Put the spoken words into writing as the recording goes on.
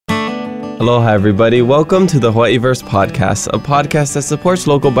Aloha, everybody. Welcome to the Hawaiiverse podcast, a podcast that supports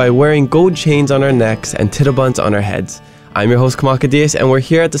local by wearing gold chains on our necks and tittle-buns on our heads. I'm your host, Kamaka Diaz, and we're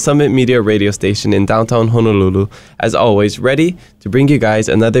here at the Summit Media radio station in downtown Honolulu, as always, ready to bring you guys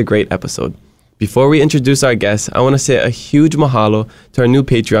another great episode. Before we introduce our guests, I want to say a huge mahalo to our new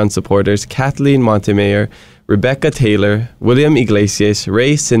Patreon supporters, Kathleen Montemayor, Rebecca Taylor, William Iglesias,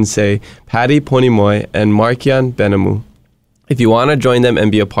 Ray Sinsei, Patty Ponimoy, and Markian Benamu. If you want to join them and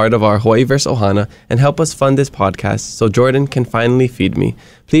be a part of our Hawaiiverse Ohana and help us fund this podcast so Jordan can finally feed me,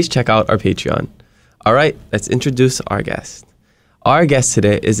 please check out our Patreon. All right, let's introduce our guest. Our guest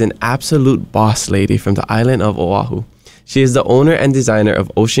today is an absolute boss lady from the island of Oʻahu. She is the owner and designer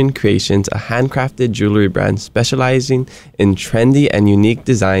of Ocean Creations, a handcrafted jewelry brand specializing in trendy and unique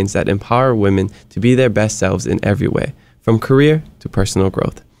designs that empower women to be their best selves in every way, from career to personal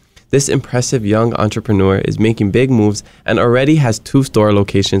growth. This impressive young entrepreneur is making big moves and already has 2 store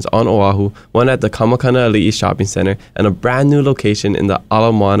locations on Oʻahu, one at the Makana Aliʻi Shopping Center and a brand new location in the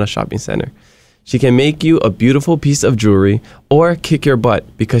Ala Moana Shopping Center. She can make you a beautiful piece of jewelry or kick your butt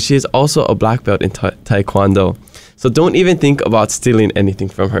because she is also a black belt in Tae Kwon Do. So don't even think about stealing anything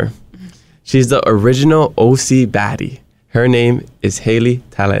from her. She's the original OC baddie. Her name is Haelee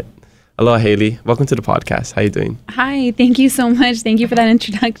Tallett. Aloha, Haelee. Welcome to the podcast. How you doing? Hi. Thank you so much. Thank you for that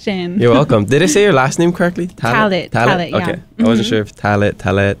introduction. You're welcome. Did I say your last name correctly? Tallett, yeah. Okay. I wasn't sure if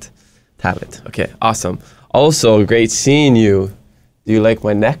Tallett. Okay, awesome. Also, great seeing you. Do you like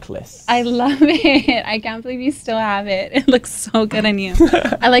my necklace? I love it. I can't believe you still have it. It looks so good on you.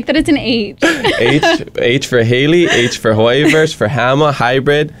 I like that it's an H. H for Haelee, H for Hawaiiverse, for Hama,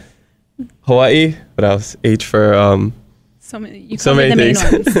 hybrid, Hawaii. What else? H for so many things.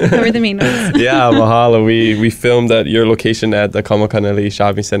 You covered the main ones. Yeah, mahalo. We filmed at your location at the Kamakana Aliʻi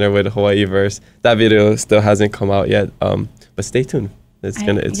Shopping Center with Hawaiiverse. That video still hasn't come out yet. But stay tuned. It's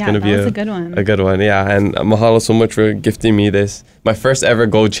gonna be a good one. A good one, yeah. And mahalo so much for gifting me this, my first ever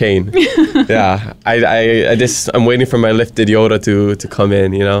gold chain. Yeah, I'm waiting for my lifted Yoda to come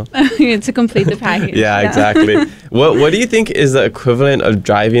in, you know. To complete the package. Yeah, exactly. What do you think is the equivalent of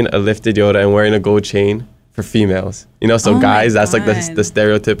driving a lifted Yoda and wearing a gold chain for females? You know, so guys, that's like the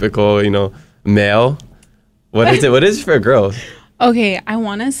stereotypical, you know, male. What is it? What is it for girls? Okay, I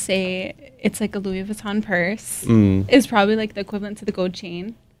want to say it's like a Louis Vuitton purse. Is probably like the equivalent to the gold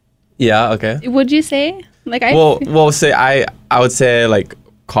chain. Yeah, okay. Would you say? Like I would say like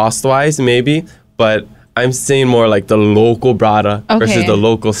cost-wise maybe, but I'm saying more like the local brada versus the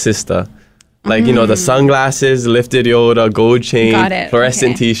local sister. Like, you know, the sunglasses, lifted Yoda, gold chain,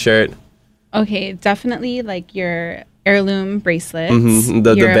 fluorescent t-shirt. Okay, definitely like your heirloom bracelets.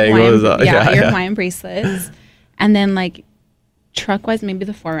 The bangles. Your Hawaiian bracelets. And then like truck-wise, maybe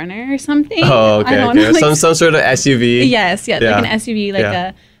the 4Runner or something. Oh, okay. Like, some sort of SUV. Yes, like an SUV,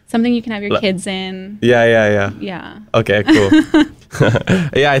 like something you can have your kids in. Yeah. Okay, cool.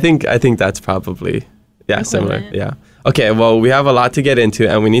 Yeah, I think that's probably similar. Yeah. Okay, well, we have a lot to get into,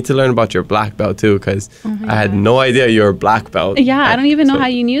 and we need to learn about your black belt too, because I had no idea you were a black belt. Yeah, I don't even know how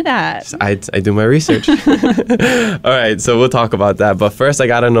you knew that. I do my research. All right, so we'll talk about that. But first, I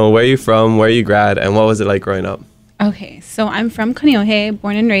got to know where you from, where you grad, and what was it like growing up? Okay, so I'm from Kaneohe,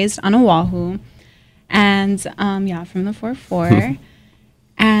 born and raised on Oʻahu, and from the 4-4.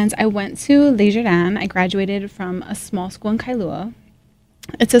 And I went to Le Jardin. I graduated from a small school in Kailua.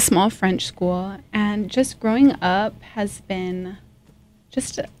 It's a small French school, and just growing up has been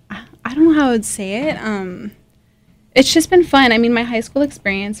just, I don't know how I would say it. It's just been fun. I mean, my high school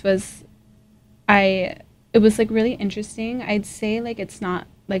experience was, it was like really interesting. I'd say like it's not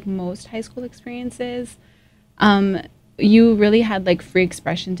like most high school experiences. You really had like free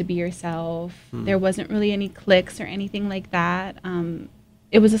expression to be yourself. There wasn't really any cliques or anything like that.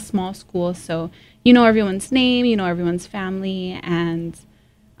 It was a small school, so you know everyone's name, you know everyone's family, and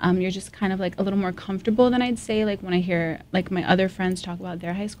you're just kind of like a little more comfortable than I'd say like when I hear like my other friends talk about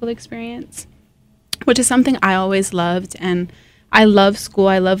their high school experience, which is something I always loved. And I love school,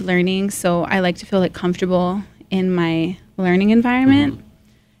 I love learning, so I like to feel like comfortable in my learning environment.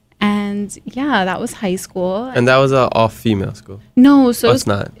 And yeah, that was high school. And that was an all-female school? No, so it's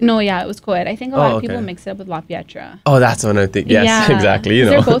not. No, yeah, it was co-ed. I think a lot of people mix it up with La Pietra. Oh, that's what I think. Yes, exactly. You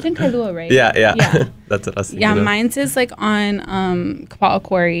know, they're both in Kailua, right? Yeah. That's what I was thinking. Yeah, mine's is like on Kapa'a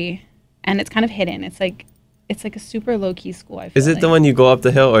Quarry, and it's kind of hidden. It's like a super low-key school. I feel is it the one you go up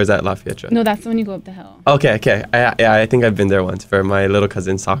the hill, or is that La Pietra? No, that's the one you go up the hill. Okay. I think I've been there once for my little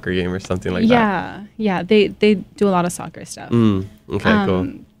cousin's soccer game or something like that. Yeah. They do a lot of soccer stuff. Okay, cool.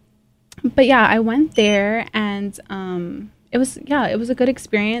 But yeah, I went there, and it was a good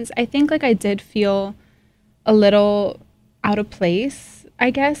experience. I think like I did feel a little out of place I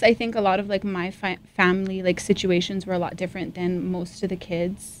guess I think a lot of like my family like situations were a lot different than most of the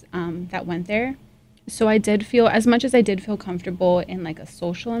kids that went there. So I did feel, as much as I did feel comfortable in like a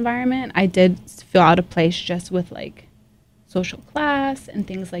social environment, I did feel out of place just with like social class and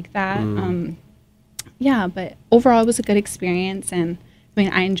things like that. Yeah, but overall it was a good experience, and I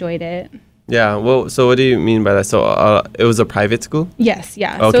mean, I enjoyed it. Yeah, well, so what do you mean by that? So it was a private school? Yes,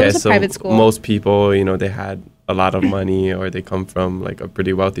 yeah. Okay, so it was a private school. Most people, you know, they had a lot of money or they come from like a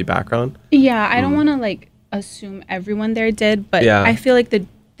pretty wealthy background. Yeah, I don't want to like assume everyone there did, but Yeah. I feel like the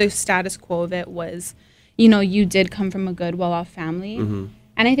status quo of it was, you know, you did come from a good, well-off family.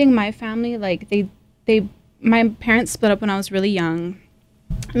 And I think my family, like my parents split up when I was really young.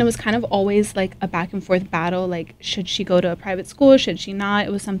 And it was kind of always like a back and forth battle. Like, should she go to a private school? Should she not?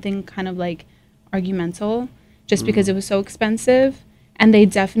 It was something kind of like argumental just because it was so expensive. And they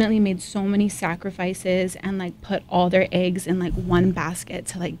definitely made so many sacrifices and like put all their eggs in like one basket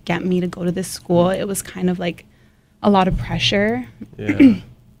to like get me to go to this school. It was kind of like a lot of pressure. Yeah.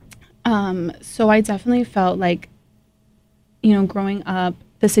 So I definitely felt like, you know, growing up,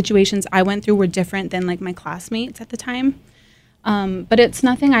 the situations I went through were different than like my classmates at the time. But it's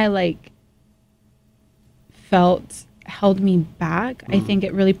nothing I like felt held me back. I think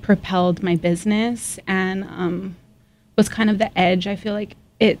it really propelled my business and was kind of the edge. I feel like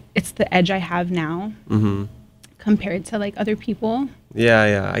it's the edge I have now compared to like other people.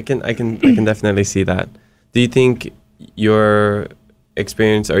 Yeah, I can definitely see that. Do you think your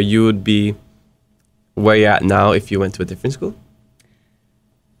experience, or you would be where you're at now if you went to a different school?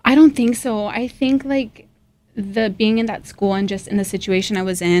 I don't think so. I think like the being in that school and just in the situation I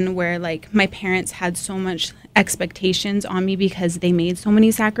was in, where like my parents had so much expectations on me because they made so many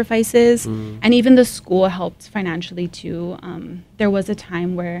sacrifices, and even the school helped financially too. There was a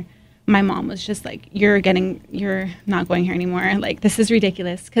time where my mom was just like, you're not going here anymore. Like, this is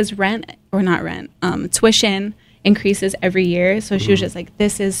ridiculous, because tuition increases every year. So she was just like,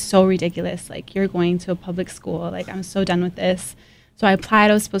 this is so ridiculous. Like, you're going to a public school. Like, I'm so done with this. So I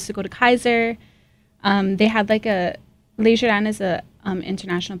applied. I was supposed to go to Kaiser. They had like Leisure is a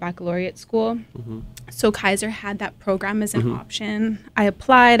international baccalaureate school. So Kaiser had that program as an option. I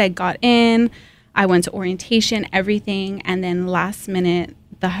applied. I got in. I went to orientation, everything. And then last minute,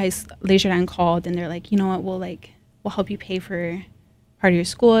 the Leisure called, and they're like, you know what, we'll help you pay for part of your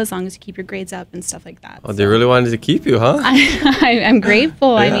school as long as you keep your grades up and stuff like that. Oh, so they really wanted to keep you, huh? I'm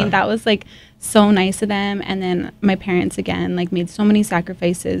grateful. Yeah. I mean, that was like so nice of them. And then my parents, again, like made so many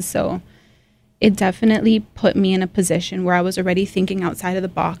sacrifices. So it definitely put me in a position where I was already thinking outside of the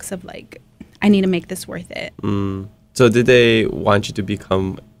box of like, I need to make this worth it. So did they want you to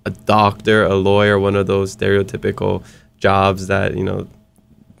become a doctor, a lawyer, one of those stereotypical jobs that, you know,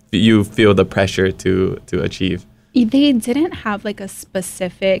 you feel the pressure to achieve? They didn't have like a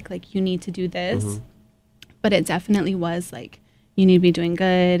specific, like, you need to do this, but it definitely was like, you need to be doing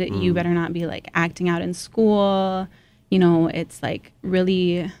good. You better not be like acting out in school. You know, it's like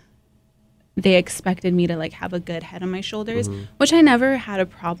really, they expected me to like have a good head on my shoulders, which I never had a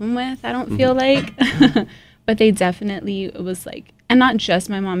problem with, I don't feel like. But they definitely, it was like, and not just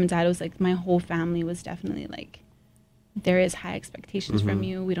my mom and dad, it was like my whole family was definitely like, there is high expectations from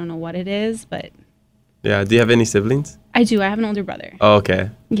you. We don't know what it is, but. Yeah. Do you have any siblings? I do. I have an older brother. Oh, okay.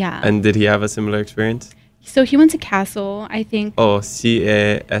 Yeah. And did he have a similar experience? So he went to Castle, I think. Oh,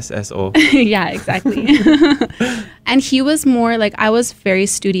 CASSO. Yeah, exactly. And he was more like, I was very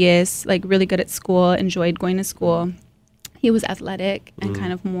studious, like really good at school, enjoyed going to school. He was athletic and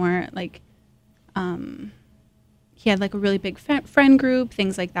kind of more like, he had like a really big friend group,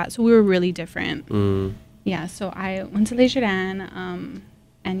 things like that. So we were really different. Yeah, so I went to Leisure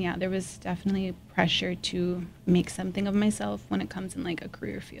and yeah, there was definitely pressure to make something of myself when it comes in like a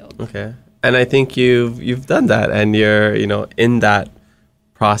career field. Okay. And I think you've done that, and you're, you know, in that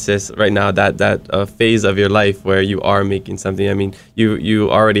process right now, that phase of your life where you are making something. I mean, you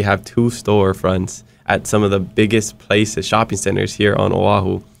already have 2 storefronts at some of the biggest places, shopping centers here on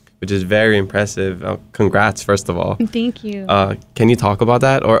Oʻahu, which is very impressive. Congrats, first of all. Thank you. Can you talk about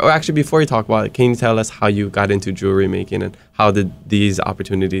that? Or actually, before you talk about it, can you tell us how you got into jewelry making, and how did these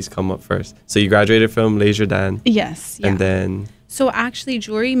opportunities come up first? So you graduated from Leisure Dan. Yes. Yeah. And then... So actually,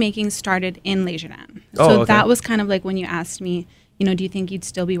 jewelry making started in Leisure Dan. Oh, so okay. that was kind of like when you asked me, you know, do you think you'd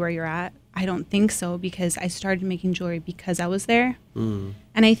still be where you're at? I don't think so, because I started making jewelry because I was there. And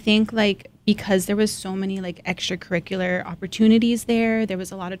I think like because there was so many like extracurricular opportunities there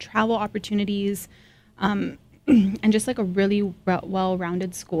was a lot of travel opportunities, and just like a really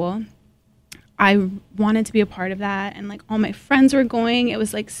well-rounded school. I wanted to be a part of that, and like all my friends were going. It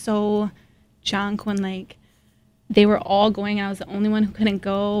was like so junk when like they were all going and I was the only one who couldn't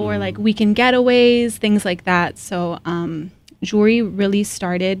go, or like weekend getaways, things like that. So jewelry really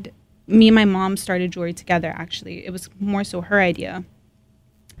started, me and my mom started jewelry together, actually. It was more so her idea.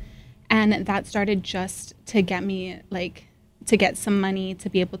 And that started just to get me, like, to get some money to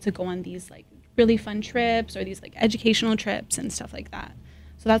be able to go on these, like, really fun trips or these, like, educational trips and stuff like that.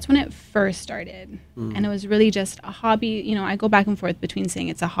 So that's when it first started. And it was really just a hobby. You know, I go back and forth between saying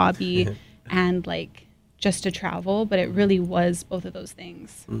it's a hobby and, like, just to travel, but it really was both of those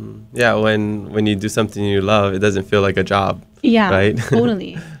things. Yeah, when you do something you love, it doesn't feel like a job. Yeah, right?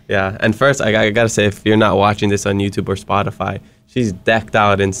 Totally. Yeah, and first, I gotta say, if you're not watching this on YouTube or Spotify, she's decked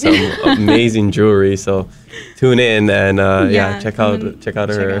out in some amazing jewelry. So tune in and check out her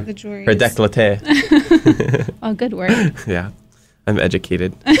décolleté. Oh, good work. Yeah, I'm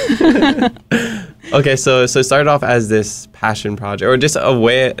educated. Okay, so it started off as this passion project, or just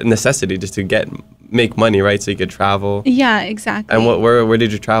a necessity, just to make money, right? So you could travel. Yeah, exactly. And where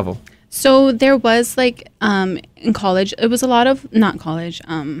did you travel? So there was, like, in college, it was a lot of, not college,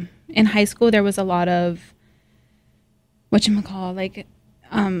 in high school, there was a lot of, whatchamacall, like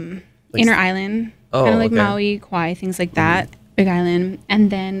inner island, kind of like Maui, Kauai, things like that, Big Island. And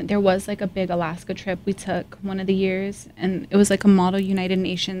then there was, like, a big Alaska trip we took one of the years, and it was like a Model United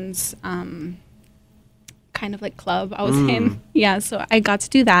Nations kind of like club I was in. Yeah, so I got to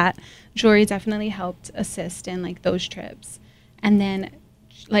do that. Jewelry definitely helped assist in, like, those trips. And then,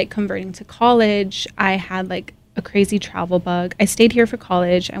 like, converting to college, I had, like, a crazy travel bug. I stayed here for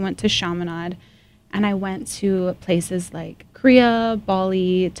college. I went to Chaminade, and I went to places like Korea,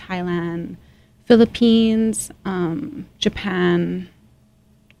 Bali, Thailand, Philippines, Japan.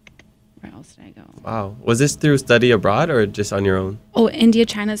 Where else did I go? Wow. Was this through study abroad or just on your own? Oh, India,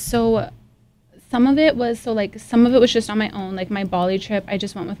 China. So some of it was just on my own. Like, my Bali trip, I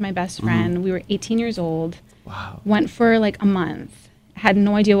just went with my best friend. We were 18 years old. Wow. Went for, like, a month. Had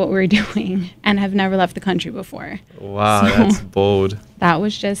no idea what we were doing and have never left the country before. Wow, so that's bold. That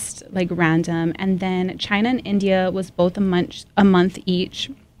was just, like, random. And then China and India was both a month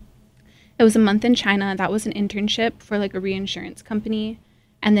each. It was a month in China. That was an internship for, like, a reinsurance company.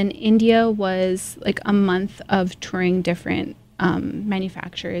 And then India was, like, a month of touring different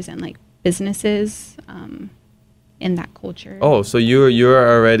manufacturers and, like, businesses in that culture. Oh, so you're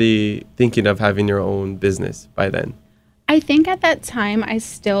already thinking of having your own business by then? I think at that time,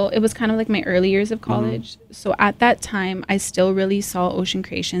 it was kind of like my early years of college. So at that time, I still really saw Ocean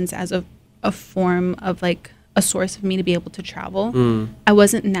Creations as a form of, like, a source of me to be able to travel. I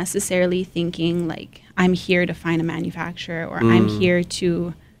wasn't necessarily thinking, like, I'm here to find a manufacturer or I'm here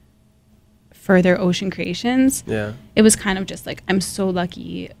to further Ocean Creations. Yeah. It was kind of just like, I'm so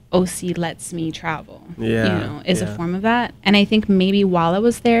lucky OC lets me travel. Yeah. Is a form of that. And I think maybe while I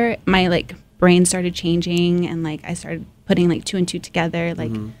was there, my, like, brain started changing and, like, I started putting, like, two and two together,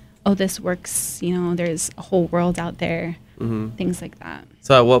 like, oh, this works, there's a whole world out there, things like that.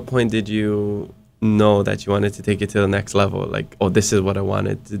 So at what point did you know that you wanted to take it to the next level? Like, oh, this is what I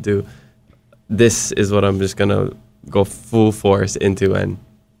wanted to do. This is what I'm just going to go full force into, and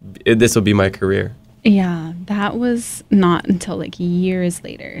this will be my career. Yeah, that was not until, like, years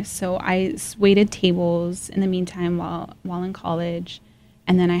later. So I waited tables in the meantime while in college.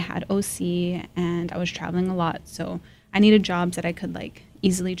 And then I had OC and I was traveling a lot. So I needed jobs that I could, like,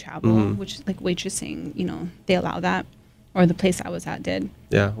 easily travel, which, like, waitressing, they allow that. Or the place I was at did.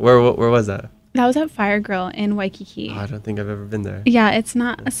 Yeah. Where was that? That was at Fire Grill in Waikiki. Oh, I don't think I've ever been there. Yeah, it's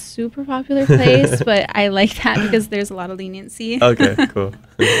not a super popular place, but I like that because there's a lot of leniency. Okay, cool.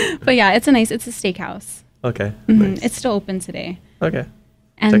 But yeah, it's a steakhouse. Okay. Nice. It's still open today. Okay.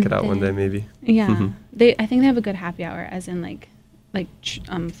 And check it out one day maybe. Yeah. I think they have a good happy hour, as in, like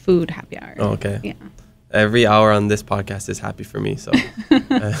food happy hour. Oh, okay. Yeah. Every hour on this podcast is happy for me, so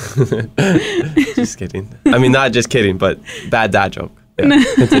just kidding. I mean, not just kidding, but bad dad joke. Yeah,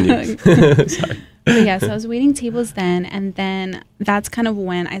 continue. Sorry. But yeah, so I was waiting tables then, and then that's kind of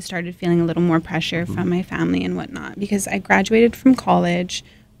when I started feeling a little more pressure from my family and whatnot, because I graduated from college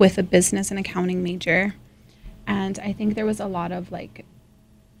with a business and accounting major, and I think there was a lot of, like,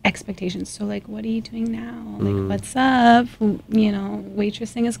 expectations. So, like, what are you doing now? Like, what's up?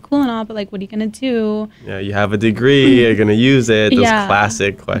 Waitressing is cool and all, but, like, what are you gonna do? Yeah, you have a degree, you're gonna use it. Those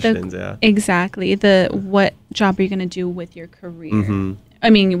classic questions. Exactly. What job are you gonna do with your career?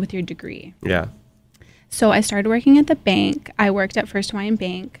 I mean, with your degree. Yeah. So I started working at the bank. I worked at First Hawaiian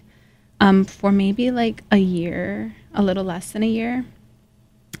Bank for maybe, like, a year, a little less than a year,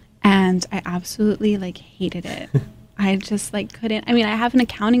 and I absolutely, like, hated it. I just, like, couldn't. I mean, I have an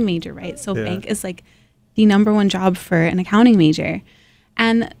accounting major, right? So bank is, like, the #1 job for an accounting major.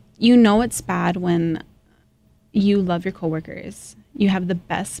 And it's bad when you love your coworkers. You have the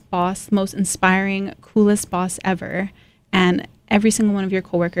best boss, most inspiring, coolest boss ever. And every single one of your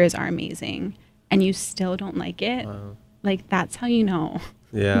coworkers are amazing. And you still don't like it. Wow. Like, that's how you know.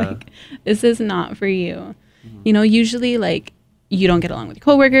 Yeah. Like, this is not for you. You know, usually, like, you don't get along with your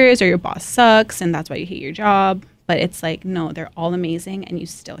coworkers or your boss sucks and that's why you hate your job. But it's like, no, they're all amazing and you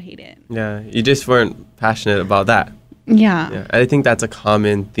still hate it. Yeah. You just weren't passionate about that. Yeah. I think that's a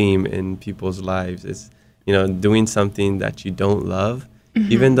common theme in people's lives is, you know, doing something that you don't love,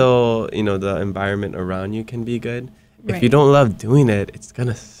 even though, you know, the environment around you can be good. Right. If you don't love doing it, it's going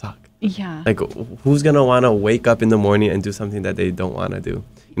to suck. Yeah. Like, who's going to want to wake up in the morning and do something that they don't want to do?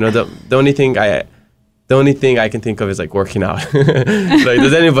 You know, the only thing I can think of is like working out. Like,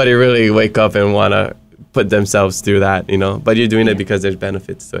 does anybody really wake up and want to put themselves through that, you know? But you're doing it because there's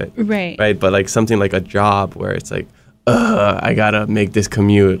benefits to it. Right. But like something like a job where it's like, I gotta make this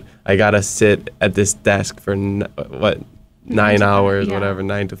commute. I gotta sit at this desk for 9 hours, whatever,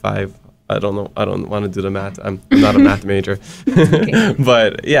 9 to 5. I don't know. I don't want to do the math. I'm not a math major. Okay.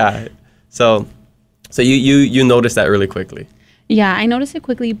 But yeah, so you noticed that really quickly. Yeah, I noticed it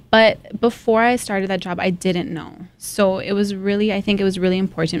quickly, but before I started that job, I didn't know. So I think it was really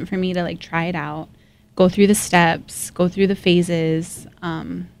important for me to like try it out, go through the steps, go through the phases.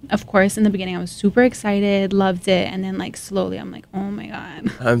 Of course, in the beginning, I was super excited, loved it. And then like slowly, I'm like, oh my God.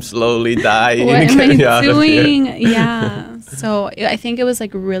 I'm slowly dying. What am I doing? Yeah. So I think it was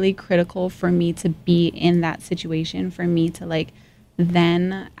like really critical for me to be in that situation, for me to like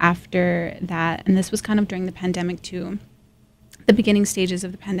then after that, and this was kind of during the pandemic too, the beginning stages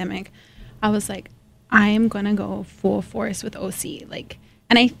of the pandemic, I was like, I am going to go full force with OC. Like,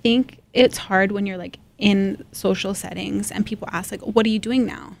 and I think it's hard when you're like in social settings and people ask like, what are you doing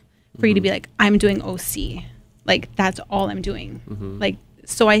now? For you to be like, I'm doing OC. Like, that's all I'm doing. Like,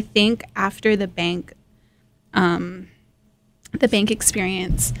 so I think after the bank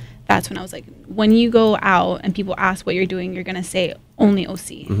experience, that's when I was like, when you go out and people ask what you're doing, you're going to say only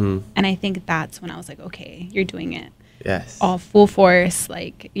OC. And I think that's when I was like, okay, you're doing it. Yes. All full force,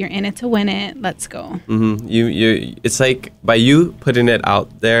 like you're in it to win it. Let's go. It's like by you putting it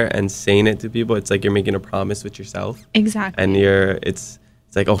out there and saying it to people, it's like you're making a promise with yourself. Exactly. And it's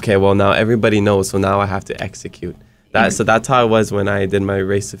like, okay, well now everybody knows, so now I have to execute. So that's how it was when I did my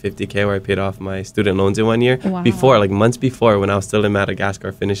race to 50K, where I paid off my student loans in 1 year. Wow. Before, like months before, when I was still in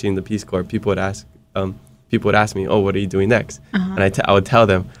Madagascar finishing the Peace Corps, people would ask me, oh, what are you doing next? And I would tell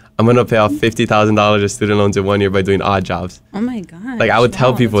them, I'm going to pay off $50,000 of student loans in 1 year by doing odd jobs. Oh my God. Like I would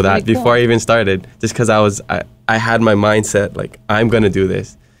tell people that really before I even started, just because I had my mindset, like, I'm going to do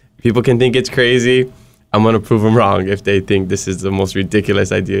this. People can think it's crazy. I'm going to prove them wrong if they think this is the most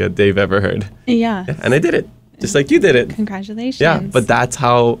ridiculous idea they've ever heard. Yeah. And I did it, just like you did it. Congratulations. Yeah, but that's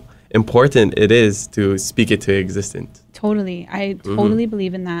how important it is to speak it to existence. Totally. I totally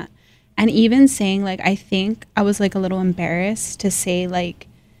believe in that. And even saying, like, I think I was, like, a little embarrassed to say, like,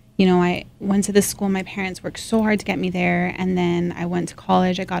 you know, I went to this school. My parents worked so hard to get me there. And then I went to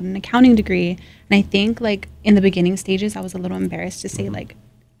college. I got an accounting degree. And I think, like, in the beginning stages, I was a little embarrassed to say, like,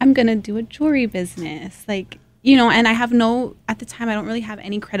 I'm going to do a jewelry business. Like, you know, and at the time, I don't really have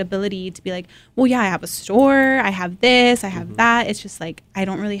any credibility to be like, well, yeah, I have a store. I have this. I have that. It's just, like, I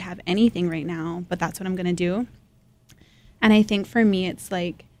don't really have anything right now. But that's what I'm going to do. And I think for me, it's,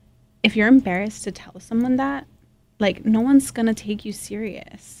 like, if you're embarrassed to tell someone that, like, no one's going to take you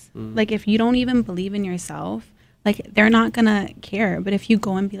serious. Like, if you don't even believe in yourself, like, they're not going to care. But if you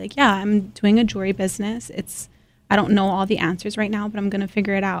go and be like, yeah, I'm doing a jewelry business. I don't know all the answers right now, but I'm going to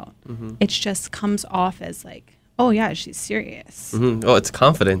figure it out. It just comes off as like, oh, yeah, she's serious. Oh, it's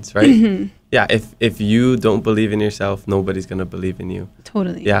confidence, right? Yeah, if you don't believe in yourself, nobody's going to believe in you.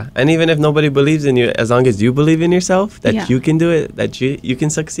 Totally. Yeah, and even if nobody believes in you, as long as you believe in yourself, that you can do it, that you can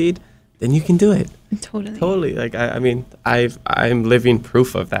succeed, then you can do it. Totally. Like, I mean, I'm living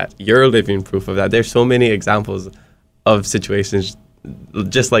proof of that. You're living proof of that. There's so many examples of situations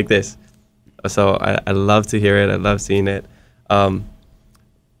just like this. So I love to hear it. I love seeing it.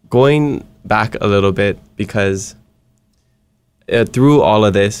 Going back a little bit, because through all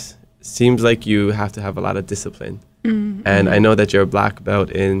of this, seems like you have to have a lot of discipline. And I know that you're a black belt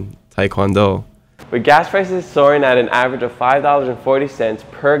in Tae Kwon Do. With gas prices soaring at an average of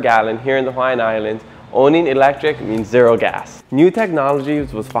 $5.40 per gallon here in the Hawaiian Islands, owning electric means zero gas. New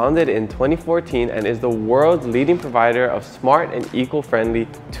Technologies was founded in 2014 and is the world's leading provider of smart and eco-friendly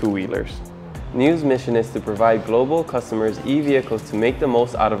two-wheelers. New's mission is to provide global customers e-vehicles to make the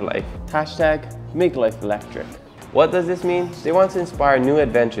most out of life. #MakeLifeElectric. What does this mean? They want to inspire new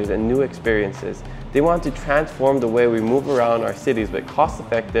adventures and new experiences. They want to transform the way we move around our cities with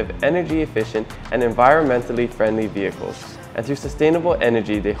cost-effective, energy-efficient, and environmentally friendly vehicles. And through sustainable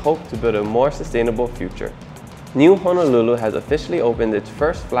energy, they hope to build a more sustainable future. New Honolulu has officially opened its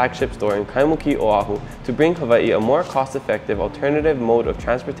first flagship store in Kaimuki, Oʻahu to bring Hawaii a more cost-effective alternative mode of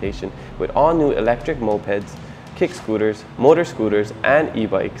transportation with all new electric mopeds, kick scooters, motor scooters, and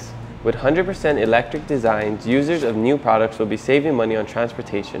e-bikes. With 100% electric designs, users of new products will be saving money on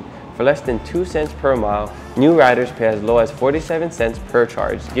transportation. For less than 2 cents per mile, new riders pay as low as 47 cents per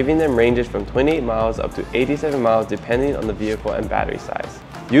charge, giving them ranges from 28 miles up to 87 miles depending on the vehicle and battery size.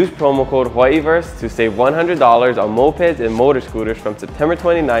 Use promo code Hawaiiverse to save $100 on mopeds and motor scooters from September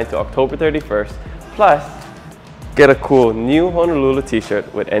 29th to October 31st. Plus, get a cool new Honolulu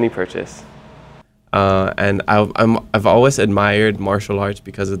t-shirt with any purchase. And I've always admired martial arts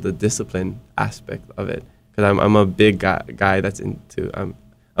because of the discipline aspect of it. Because I'm a big guy that's into.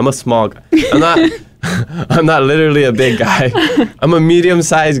 I'm a small guy. I'm not literally a big guy. I'm a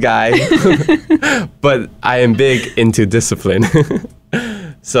medium-sized guy, but I am big into discipline.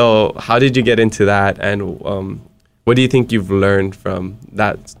 So how did you get into that, and what do you think you've learned from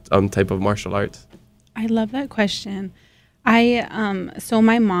that type of martial arts? I love that question. So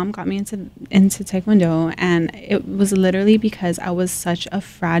my mom got me into Tae Kwon Do, and it was literally because I was such a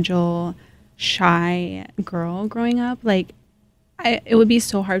fragile, shy girl growing up. Like, it would be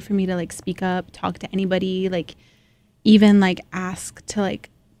so hard for me to like speak up, talk to anybody, like even like ask to like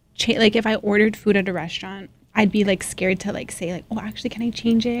like if I ordered food at a restaurant, I'd be like scared to like say like, oh, actually, can I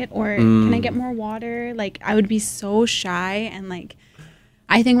change it? Or can I get more water? Like, I would be so shy. And like,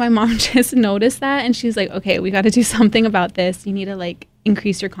 I think my mom just noticed that. And she's like, okay, we got to do something about this. You need to like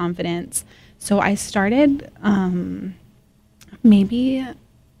increase your confidence. So I started, maybe,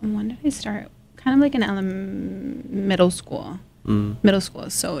 when did I start? Kind of like in middle school.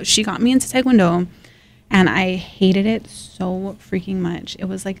 So she got me into Tae Kwon Do. And I hated it so freaking much. It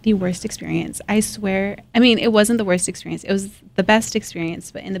was like the worst experience. I swear. I mean, it wasn't the worst experience. It was the best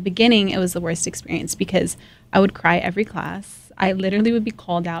experience. But in the beginning, it was the worst experience because I would cry every class. I literally would be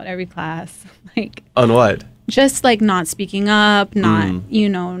called out every class. Like, on what? Just like not speaking up, not,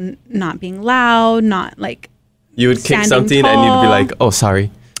 not being loud, not like you would kick something tall. And you'd be like, oh,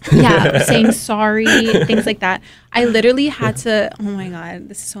 sorry. Yeah, saying sorry, things like that. I literally had to, oh my God,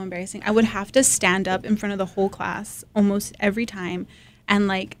 this is so embarrassing. I would have to stand up in front of the whole class almost every time and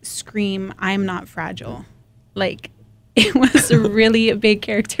like scream, I'm not fragile. Like, it was really a big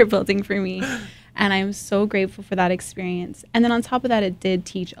character building for me. And I'm so grateful for that experience. And then on top of that, it did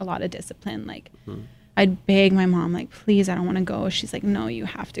teach a lot of discipline. Like, I'd beg my mom, like, please, I don't want to go. She's like, no, you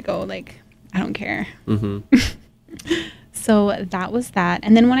have to go. Like, I don't care. So that was that.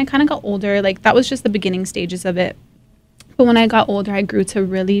 And then when I kind of got older, like that was just the beginning stages of it. But when I got older, I grew to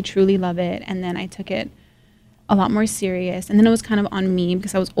really, truly love it. And then I took it a lot more serious. And then it was kind of on me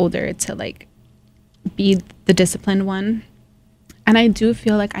because I was older to like be the disciplined one. And I do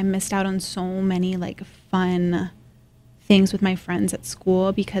feel like I missed out on so many like fun things with my friends at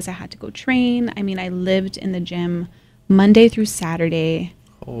school because I had to go train. I mean, I lived in the gym Monday through Saturday.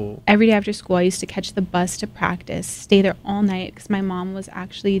 Every day after school, I used to catch the bus to practice, stay there all night because my mom was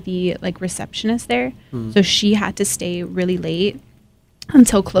actually the like receptionist there. So she had to stay really late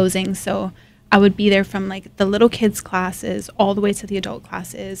until closing. So I would be there from like the little kids classes all the way to the adult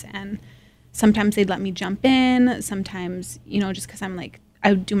classes. And sometimes they'd let me jump in. Sometimes, just because I'm like,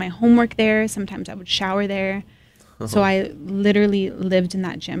 I would do my homework there. Sometimes I would shower there. So I literally lived in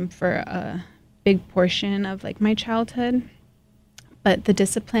that gym for a big portion of like my childhood. But the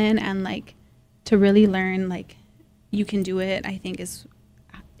discipline and like to really learn like you can do it, I think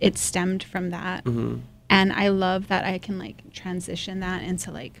it stemmed from that. And I love that I can like transition that into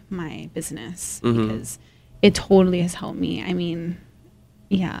like my business because it totally has helped me. I mean,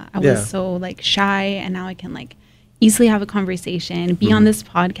 I was so like shy and now I can like easily have a conversation, be on this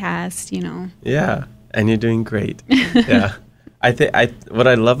podcast, Yeah, and you're doing great. Yeah. I think what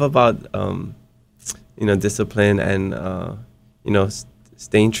I love about discipline and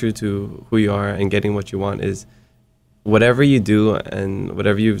staying true to who you are and getting what you want is whatever you do and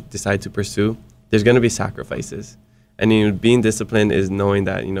whatever you decide to pursue, there's going to be sacrifices. And being disciplined is knowing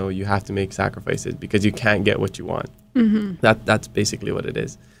that, you have to make sacrifices because you can't get what you want. That's basically what it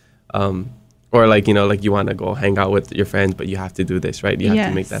is. Or like, like you want to go hang out with your friends, but you have to do this, right? You have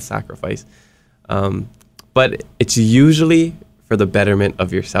to make that sacrifice. But it's usually for the betterment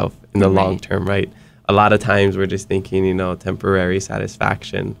of yourself in the long term, right? A lot of times we're just thinking, temporary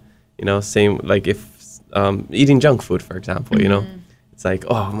satisfaction, same like if eating junk food, for example, it's like,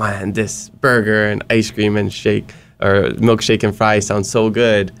 oh man, this burger and ice cream and shake or milkshake and fries sounds so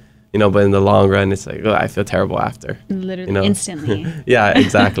good. but in the long run, it's like, oh, I feel terrible after. Literally, instantly. Yeah,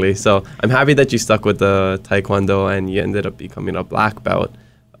 exactly. So I'm happy that you stuck with the Taekwondo and you ended up becoming a black belt.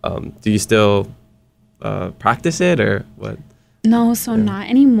 Do you still practice it or what? No, so not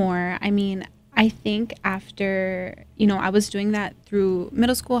anymore. I mean, I think after, I was doing that through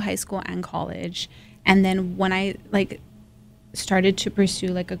middle school, high school, and college. And then when I started to pursue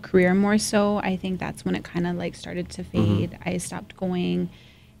like a career more so, I think that's when it kind of like started to fade. I stopped going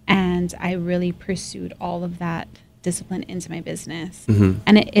and I really pursued all of that discipline into my business.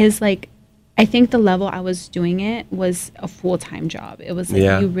 And it is like, I think the level I was doing it was a full-time job. It was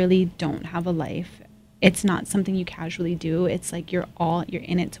like, you really don't have a life. It's not something you casually do. It's like you're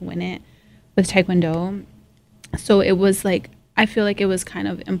in it to win it with Taekwondo. So it was like, I feel like it was kind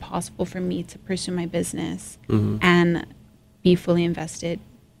of impossible for me to pursue my business and be fully invested.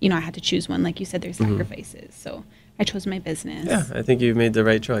 I had to choose one. Like you said, there's sacrifices. So I chose my business. Yeah, I think you made the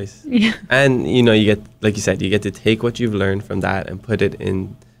right choice. Yeah. And, you get, like you said, you get to take what you've learned from that and put it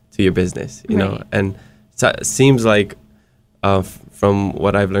into your business, you know. And so it seems like from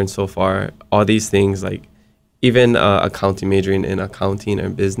what I've learned so far, all these things, like even accounting, majoring in accounting or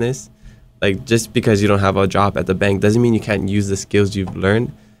business, like just because you don't have a job at the bank doesn't mean you can't use the skills you've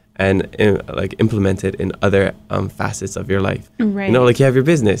learned and like implement it in other facets of your life. Right. Like you have your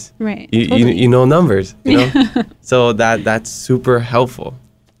business. Right. You know numbers. So that's super helpful.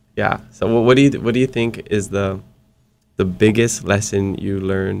 Yeah. So what do you think is the biggest lesson you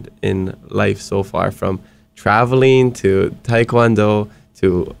learned in life so far, from traveling to Taekwondo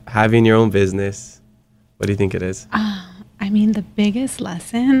to having your own business? What do you think it is? I mean, the biggest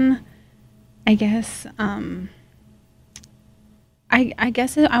lesson, I guess, I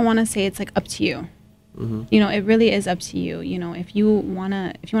guess I want to say it's like up to you. It really is up to you. If you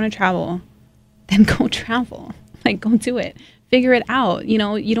wanna travel, then go travel. Like, go do it. Figure it out. You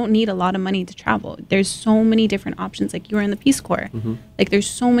don't need a lot of money to travel. There's so many different options. Like, you were in the Peace Corps. Like, there's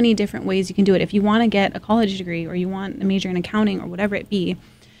so many different ways you can do it. If you want to get a college degree or you want a major in accounting or whatever it be,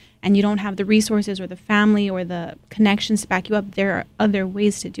 and you don't have the resources or the family or the connections to back you up, there are other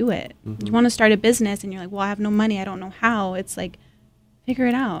ways to do it. You want to start a business and you're like, well, I have no money, I don't know how. It's like, figure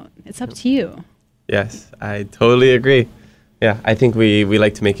it out. It's up to you. Yes, I totally agree. Yeah, I think we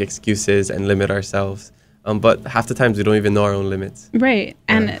like to make excuses and limit ourselves. But half the times we don't even know our own limits. Right.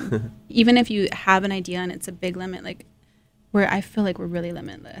 And even if you have an idea and it's a big limit, like I feel like we're really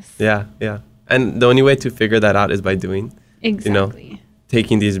limitless. Yeah, yeah. And the only way to figure that out is by doing. Exactly.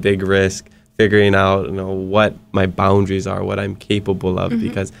 Taking these big risks, figuring out, what my boundaries are, what I'm capable of.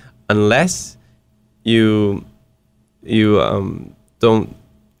 Because unless you don't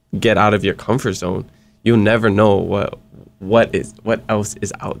get out of your comfort zone, you'll never know what else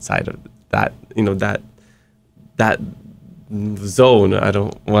is outside of that, that zone. I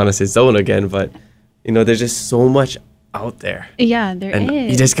don't want to say zone again, but there's just so much out there. Yeah, there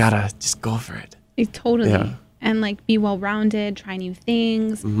is. You just gotta go for it. Totally. Yeah. And like, be well-rounded, try new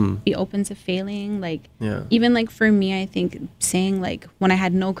things, be open to failing. Like, even like for me, I think saying like, when I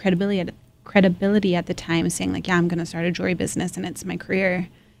had no credibility at the time, saying like, yeah, I'm gonna start a jewelry business and it's my career,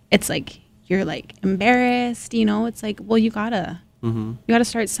 it's like, you're like embarrassed, it's like, well, you gotta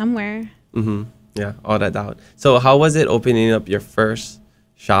start somewhere. Yeah, all that doubt. So how was it opening up your first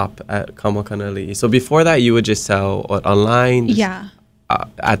shop at Makana, Aliʻi? So before that, you would just sell online? Yeah.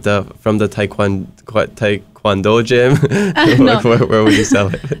 From the Taekwondo gym? Where would you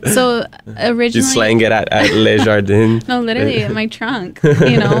sell it? So originally, you slang it at Les Jardins? No, literally in my trunk.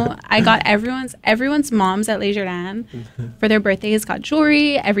 I got everyone's moms at Les Jardins for their birthdays got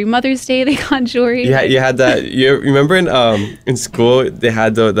jewelry. Every Mother's Day they got jewelry. Yeah, you had that. You remember in school they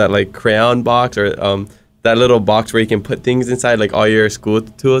had that like crayon box or that little box where you can put things inside, like all your school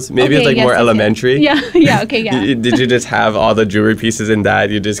tools. Maybe it's like more elementary. Yeah, okay, yeah. Did you just have all the jewelry pieces in that?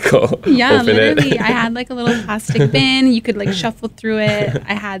 You just go open literally. it? I had like a little plastic bin. You could like shuffle through it.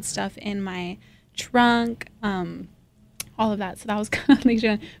 I had stuff in my trunk, all of that. So that was kind of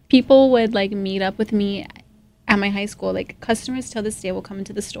like, people would like meet up with me at my high school. Like, customers till this day will come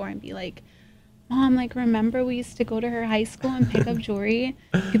into the store and be like, Mom, like, remember we used to go to her high school and pick up jewelry?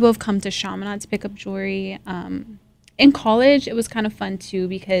 People have come to Chaminade to pick up jewelry. In college, it was kind of fun, too,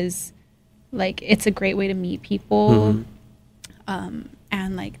 because, like, it's a great way to meet people.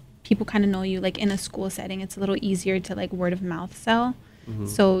 And, like, people kind of know you. Like, in a school setting, it's a little easier to, like, word of mouth sell.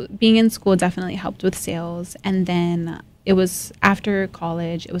 So being in school definitely helped with sales. And then it was after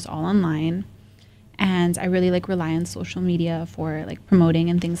college, it was all online. And I really like rely on social media for like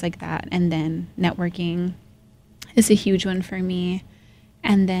promoting and things like that. And then networking is a huge one for me.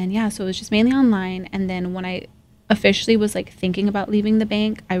 And then, so it was just mainly online. And then when I officially was like thinking about leaving the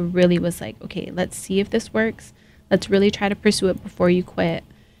bank, I really was like, okay, let's see if this works. Let's really try to pursue it before you quit.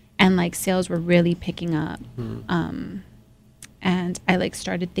 And like sales were really picking up. And I like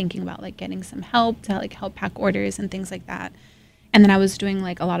started thinking about like getting some help to like help pack orders and things like that. And then I was doing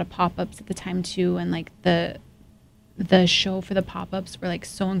like a lot of pop-ups at the time too. And like the show for the pop-ups were like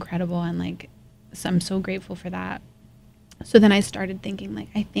so incredible. And like, so I'm so grateful for that. So then I started thinking like,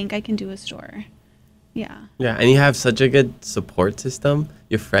 I think I can do a store. Yeah. Yeah. And you have such a good support system.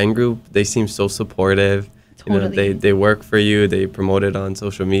 Your friend group, they seem so supportive. Totally. You know, they work for you. They promote it on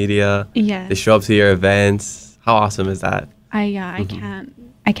social media. Yes. They show up to your events. How awesome is that? I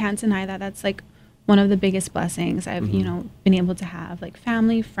can't deny that. That's like one of the biggest blessings I've, you know, been able to have, like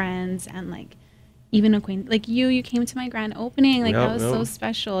family, friends, and like even acquaintance. Like you came to my grand opening. Like that was so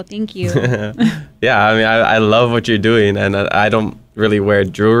special. Thank you. Yeah, I mean, I love what you're doing, and I don't really wear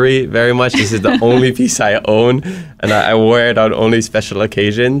jewelry very much. This is the only piece I own, and I wear it on only special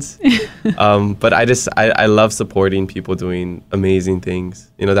occasions. But I love supporting people doing amazing things.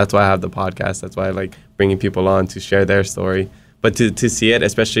 You know, that's why I have the podcast. That's why I like bringing people on to share their story. But to see it,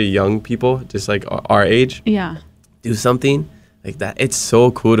 especially young people, just like our age, do something like that, it's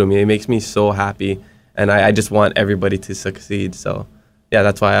so cool to me. It makes me so happy, and I just want everybody to succeed. So yeah,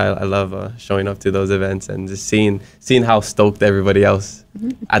 that's why I love showing up to those events and just seeing how stoked everybody else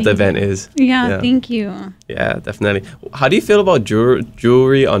at the event is. Yeah, thank you. Yeah, definitely. How do you feel about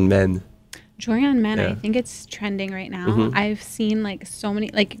jewelry on men? Jewelry on men, I think it's trending right now. I've seen like so many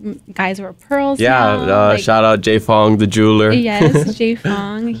like guys wear pearls. Yeah, shout out Jay Fong, the jeweler. Yes, Jay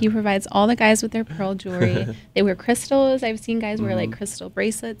Fong. He provides all the guys with their pearl jewelry. They wear crystals. I've seen guys wear like crystal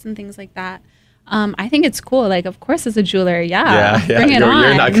bracelets and things like that. I think it's cool. Like, of course, as a jeweler, bring it on.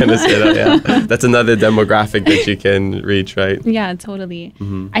 You're not gonna say that. Yeah, that's another demographic that you can reach, right? Yeah, totally.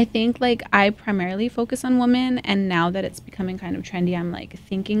 I think like I primarily focus on women, and now that it's becoming kind of trendy, I'm like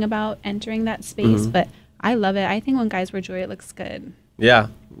thinking about entering that space. But I love it. I think when guys wear jewelry, it looks good. Yeah,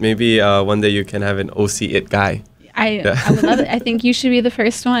 maybe one day you can have an OC it guy. I would love it. I think you should be the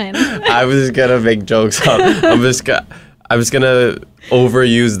first one. I was gonna make jokes. I was gonna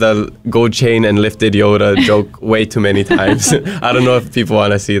overuse the gold chain and lifted Yoda joke way too many times. I don't know if people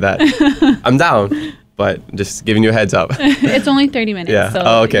want to see that. I'm down, but just giving you a heads up. It's only 30 minutes. Yeah.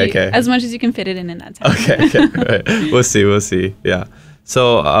 So okay. As much as you can fit it in that time. Okay. Right. We'll see. Yeah.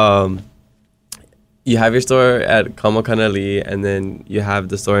 So you have your store at Makana, and then you have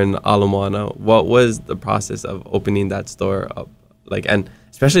the store in Ala Moana. What was the process of opening that store up? Like, and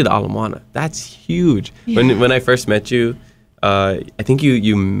especially the Ala Moana, that's huge. Yeah. When I first met you, I think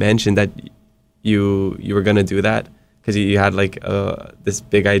you mentioned that you were gonna do that because you had like this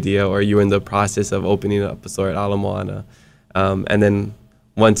big idea, or you were in the process of opening up a store at Ala Moana, and then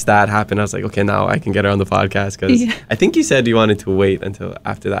once that happened, I was like, okay, now I can get her on the podcast because I think you said you wanted to wait until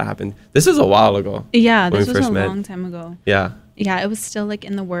after that happened. This was a while ago. Yeah, this was a long time ago. Yeah, it was still like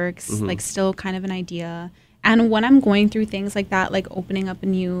in the works, like still kind of an idea. And when I'm going through things like that, like opening up a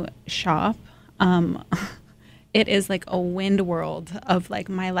new shop, it is like a wind world of like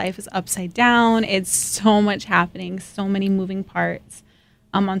my life is upside down. It's so much happening, so many moving parts,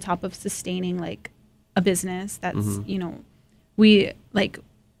 on top of sustaining like a business that's, you know, we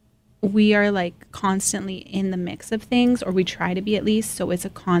are like constantly in the mix of things, or we try to be at least. So it's a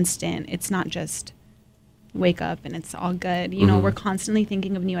constant, it's not just wake up and it's all good. You know, we're constantly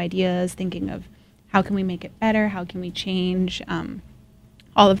thinking of new ideas, thinking of how can we make it better? How can we change?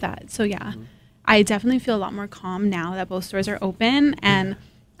 All of that. So yeah, I definitely feel a lot more calm now that both stores are open, and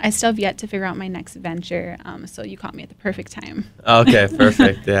I still have yet to figure out my next venture. So you caught me at the perfect time. Okay,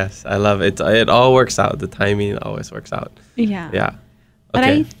 perfect. Yes, I love it. It all works out. The timing always works out. Yeah. Yeah. Okay. But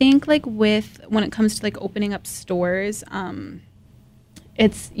I think like when it comes to like opening up stores,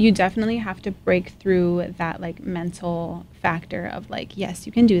 you definitely have to break through that like mental factor of like, yes,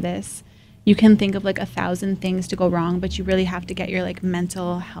 you can do this. You can think of like 1,000 things to go wrong, but you really have to get your like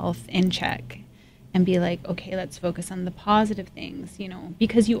mental health in check and be like, okay, let's focus on the positive things, you know,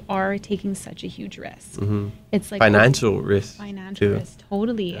 because you are taking such a huge risk. It's like financial risk.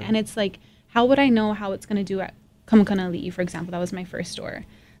 Totally. Yeah. And it's like, how would I know how it's going to do at Aliʻi, for example? That was my first store.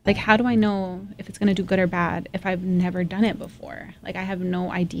 Like, how do I know if it's going to do good or bad if I've never done it before? Like, I have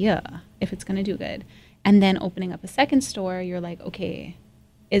no idea if it's going to do good. And then opening up a second store, you're like, okay,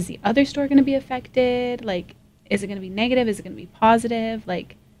 is the other store going to be affected? Like, is it going to be negative? Is it going to be positive?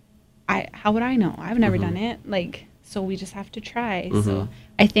 Like, how would I know? I've never done it. Like, so we just have to try. So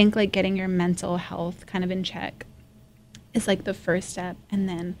I think like getting your mental health kind of in check is like the first step. And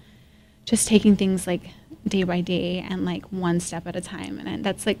then just taking things like day by day and like one step at a time. And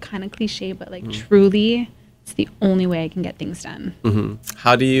that's like kind of cliche, but like truly it's the only way I can get things done.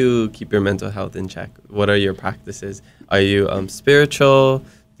 How do you keep your mental health in check? What are your practices? Are you spiritual?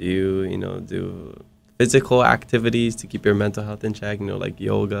 Do you, do physical activities to keep your mental health in check? Like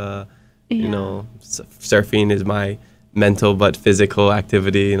yoga, surfing is my mental but physical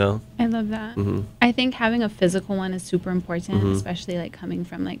activity, I love that. I think having a physical one is super important, especially like coming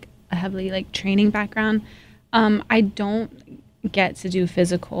from like a heavily like training background. I don't get to do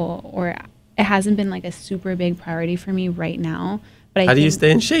physical, or it hasn't been like a super big priority for me right now. But how do you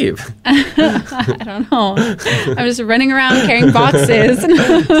stay in shape? I don't know. I'm just running around carrying boxes.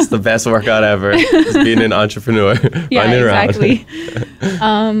 It's the best workout ever. Just being an entrepreneur. Yeah, running exactly.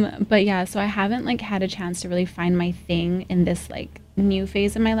 But yeah, so I haven't like had a chance to really find my thing in this like new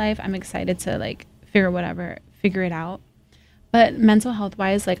phase of my life. I'm excited to like figure it out. But mental health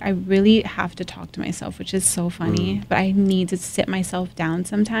wise, like I really have to talk to myself, which is so funny. But I need to sit myself down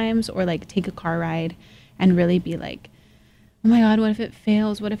sometimes, or like take a car ride and really be like, oh my God, what if it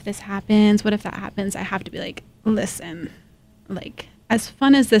fails? What if this happens? What if that happens? I have to be like, listen, like as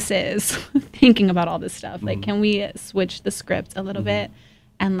fun as this is, thinking about all this stuff, like can we switch the script a little bit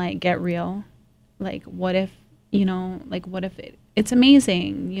and like get real? Like what if, what if it's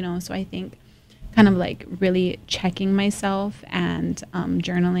amazing, So I think kind of like really checking myself, and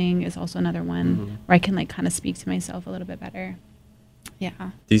journaling is also another one where I can like kind of speak to myself a little bit better. Yeah.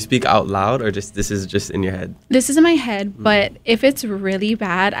 Do you speak out loud, or this is just in your head? This is in my head, but if it's really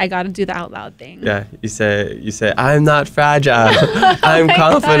bad, I got to do the out loud thing. Yeah. You say, I'm not fragile. I'm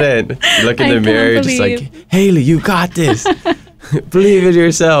confident. You look in the mirror, just like, Haelee, you got this. Believe in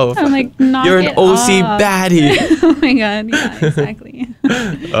yourself. I'm like, you're an OC baddie. Oh my God. Yeah, exactly.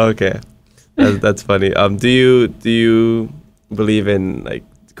 Okay. That's funny. Do you believe in like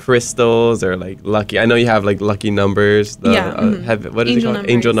crystals or like lucky? I know you have like lucky numbers. What is it called?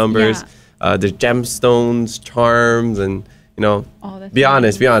 Angel numbers. Yeah. There's gemstones, charms, and be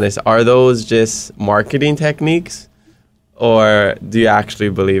honest. Are those just marketing techniques, or do you actually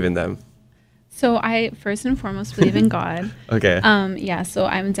believe in them? So I first and foremost believe in God. Okay. So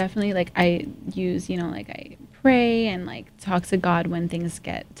I'm definitely like, I use, I pray and like talk to God when things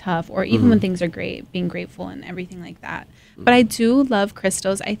get tough, or even when things are great, being grateful and everything like that. But I do love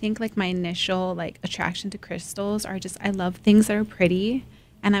crystals. I think like my initial like attraction to crystals are just, I love things that are pretty,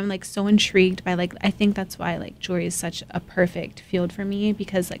 and I'm like so intrigued by like, I think that's why like jewelry is such a perfect field for me,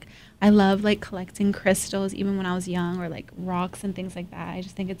 because like I love like collecting crystals even when I was young, or like rocks and things like that. I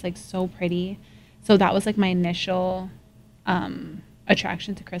just think it's like so pretty. So that was like my initial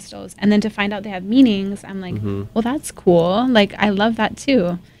attraction to crystals. And then to find out they have meanings, I'm like, well, that's cool. Like I love that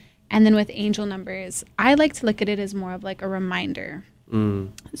too. And then with angel numbers, I like to look at it as more of like a reminder.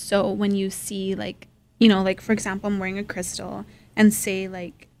 So when you see like, like for example, I'm wearing a crystal, and say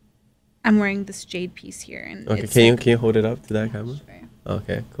like I'm wearing this jade piece here. And okay, can you hold it up to that camera? Sure.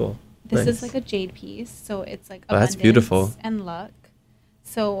 Okay, cool. This is like a jade piece, so it's like abundance, that's beautiful, and luck.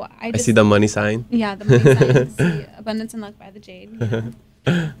 So I see the money sign. Yeah, the money sign. See abundance and luck by the jade.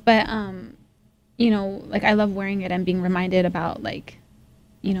 Yeah. But like I love wearing it and being reminded about like,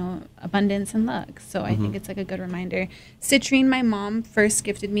 abundance and luck. So I think it's like a good reminder. Citrine, my mom first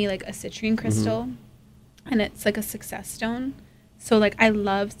gifted me like a citrine crystal, and it's like a success stone. So like I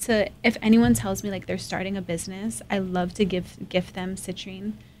love to, if anyone tells me like they're starting a business, I love to gift them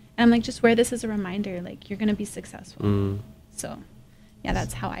citrine. And I'm like, just wear this as a reminder, like you're gonna be successful. So yeah,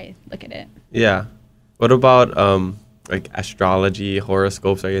 that's how I look at it. Yeah. What about like astrology,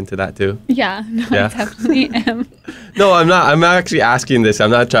 horoscopes? Are you into that too? Yeah, no, I definitely am. No, I'm not. I'm actually asking this.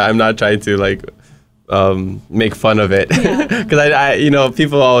 I'm not trying to like make fun of it, because I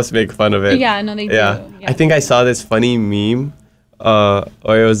people always make fun of it. Yeah, no, they do. Yeah. I think I saw this funny meme, or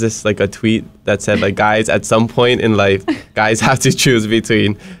it was this like a tweet that said like, guys, at some point in life, guys have to choose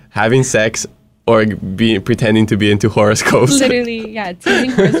between having sex or pretending to be into horoscopes. Literally, yeah,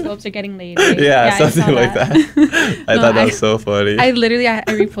 teasing horoscopes or getting laid. Right? Yeah, something like that. I thought that was so funny. I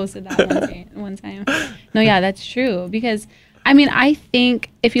reposted that one time. No, yeah, that's true, because I mean, I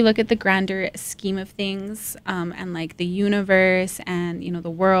think if you look at the grander scheme of things, and like the universe and the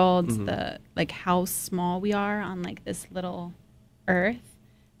world, the like how small we are on like this little earth.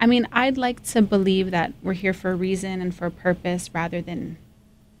 I mean, I'd like to believe that we're here for a reason and for a purpose rather than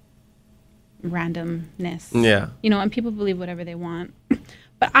randomness. Yeah. And people believe whatever they want.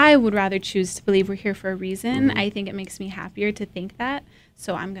 But I would rather choose to believe we're here for a reason. I think it makes me happier to think that.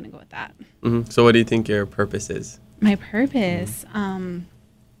 So I'm going to go with that. So what do you think your purpose is? My purpose?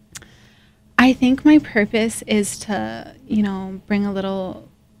 I think my purpose is to, bring a little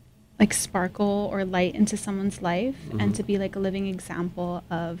like sparkle or light into someone's life, and to be like a living example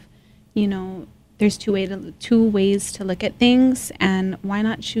of, there's two ways to look at things, and why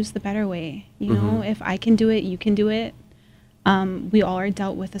not choose the better way? You know, if I can do it, you can do it. We all are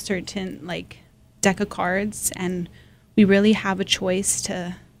dealt with a certain like deck of cards, and we really have a choice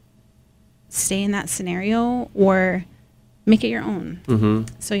to stay in that scenario or make it your own.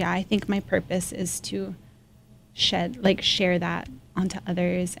 So yeah, I think my purpose is to share that onto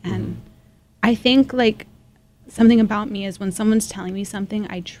others. And I think like something about me is when someone's telling me something,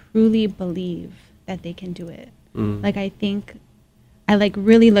 I truly believe that they can do it. Like I think I like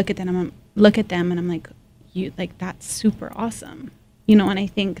really look at them and I'm like, you like, that's super awesome, you know. And I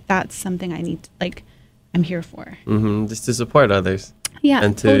think that's something I need to, like, I'm here for. Just to support others. Yeah,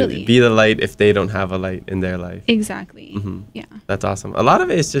 and to totally be the light if they don't have a light in their life. Exactly. Yeah, that's awesome. A lot of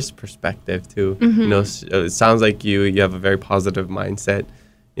it is just perspective too. You know, it sounds like you have a very positive mindset.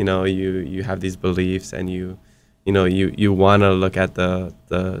 You know, you have these beliefs, and you want to look at the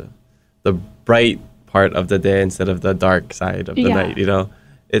bright part of the day instead of the dark side of the night. You know,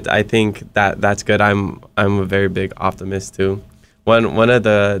 I think that's good. I'm a very big optimist too. One of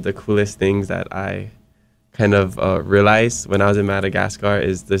the coolest things that I kind of realized when I was in Madagascar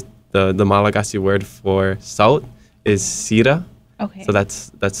is the Malagasy word for salt is sira. Okay. So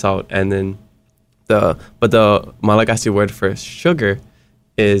that's salt, and then the Malagasy word for sugar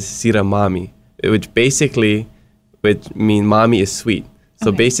is sira mami, which mean mami is sweet.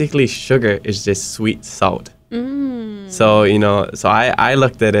 So basically, sugar is just sweet salt. So, you know, so I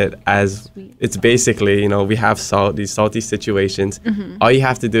looked at it as it's basically, you know, we have these salty situations. All you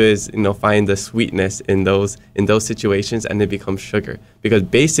have to do is, you know, find the sweetness in those situations, and it becomes sugar. Because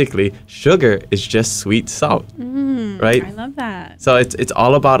basically, sugar is just sweet salt, right? I love that. So it's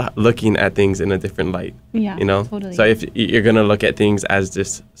all about looking at things in a different light. Yeah, you know? Totally. So if you're going to look at things as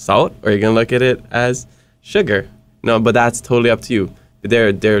just salt, or you're going to look at it as sugar, no, but that's totally up to you.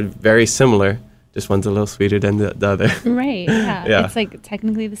 They're very similar. Just one's a little sweeter than the other. Right. Yeah. It's like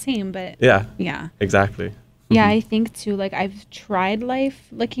technically the same, but yeah. Exactly. Yeah, I think too, like I've tried life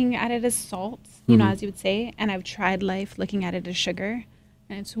looking at it as salt, you know, as you would say, and I've tried life looking at it as sugar.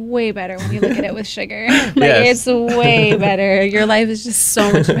 And it's way better when you look at it with sugar. It's way better. Your life is just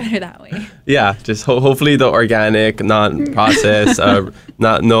so much better that way. Yeah, just hopefully the organic, non-processed,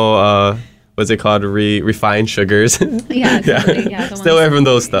 what's it called? Refined sugars. Totally. Stay away from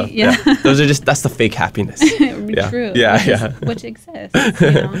those stuff. That's the fake happiness. True. Which exists.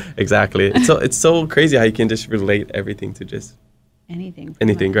 You know? Exactly. It's so crazy how you can just relate everything to just anything,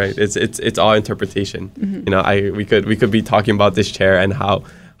 right? It's all interpretation. You know, we could be talking about this chair and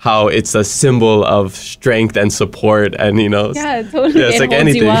how it's a symbol of strength and support, and you know, totally. It's like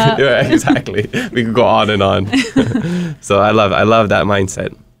anything. Exactly. We could go on and on. So I love that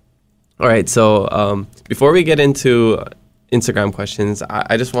mindset. All right, so before we get into Instagram questions,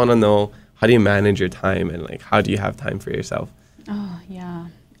 I just want to know, how do you manage your time, and like, how do you have time for yourself? Oh, yeah.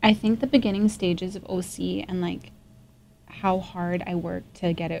 I think the beginning stages of OC and like how hard I worked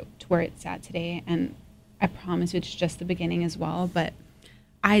to get it to where it's at today, and I promise you it's just the beginning as well, but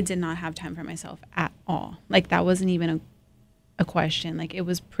I did not have time for myself at all. Like that wasn't even a question. Like it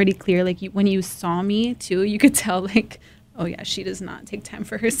was pretty clear. Like when you saw me too, you could tell like, oh yeah, she does not take time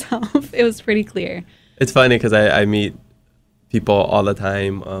for herself. It was pretty clear. It's funny because I meet people all the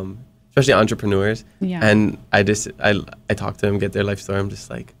time, especially entrepreneurs. Yeah. And I talk to them, get their life story. I'm just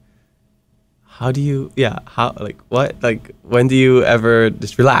like, when do you ever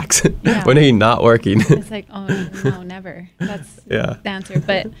just relax? Yeah. When are you not working? It's like, oh no, never. That's the answer.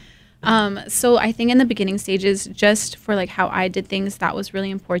 But so I think in the beginning stages, just for like how I did things, that was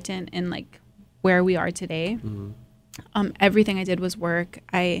really important in like where we are today. Everything I did was work.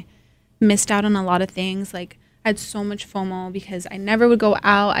 I missed out on a lot of things. Like I had so much FOMO because I never would go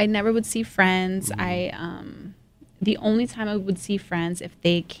out. I never would see friends. The only time I would see friends if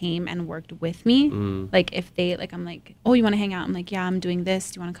they came and worked with me. Like if they like, I'm like, oh, you want to hang out? I'm like, yeah, I'm doing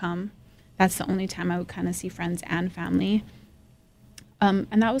this. Do you want to come? That's the only time I would kind of see friends and family. And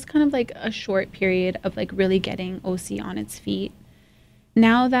that was kind of like a short period of like really getting OC on its feet.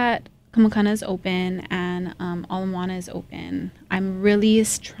 Now that Makana is open and Ala Moana is open, I'm really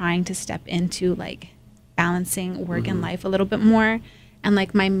trying to step into like balancing work and life a little bit more. And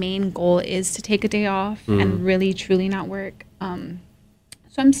like my main goal is to take a day off and really truly not work. So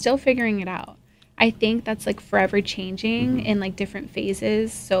I'm still figuring it out. I think that's like forever changing in like different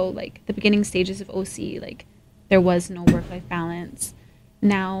phases. So like the beginning stages of OC, like there was no work-life balance.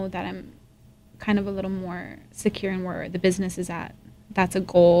 Now that I'm kind of a little more secure in where the business is at, that's a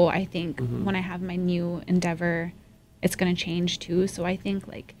goal. I think when I have my new endeavor, it's going to change too. So I think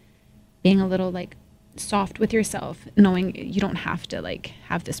like being a little like soft with yourself, knowing you don't have to like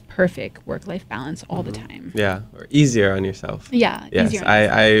have this perfect work-life balance all the time. Yeah, or easier on yourself. Yeah, yes, easier.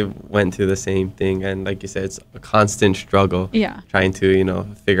 I went through the same thing, and like you said, it's a constant struggle. Yeah, trying to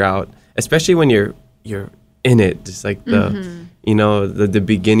figure out, especially when you're in it, just like the the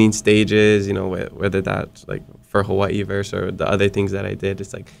beginning stages. Whether that's like for Hawaiiverse or the other things that I did,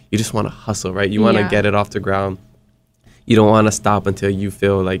 it's like you just want to hustle, right? You want to get it off the ground. You don't want to stop until you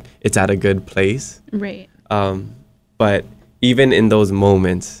feel like it's at a good place. Right. But even in those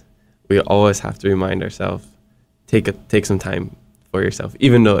moments, we always have to remind ourselves, take some time for yourself,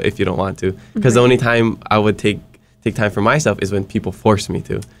 even though if you don't want to. Because the only time I would take time for myself is when people force me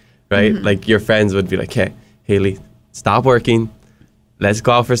to, right? Like your friends would be like, hey, Haelee, stop working. Let's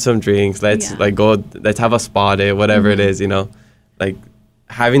go out for some drinks. Let's let's have a spa day, whatever it is, like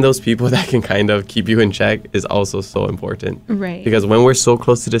having those people that can kind of keep you in check is also so important. Right. Because when we're so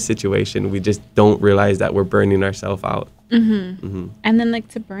close to the situation, we just don't realize that we're burning ourselves out. And then like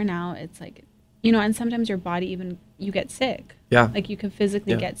to burn out, it's like, and sometimes your body even, you get sick. Yeah. Like you can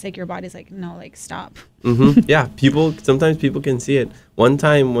physically get sick. Your body's like, no, like stop. Yeah. Sometimes people can see it. One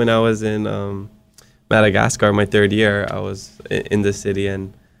time when I was in Madagascar, my third year, I was in the city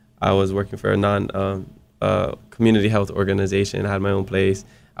and I was working for a community health organization. I had my own place.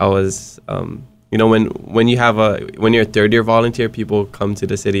 I was, when you're a third year volunteer, people come to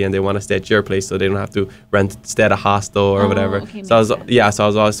the city and they want to stay at your place so they don't have to stay at a hostel or whatever. Okay, so I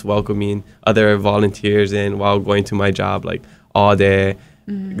was always welcoming other volunteers in while going to my job like all day.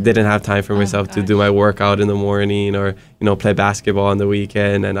 Didn't have time for myself to do my workout in the morning or play basketball on the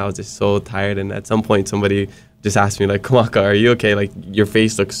weekend, and I was just so tired. And at some point, somebody just asked me like, "Kamaka, are you okay? Like your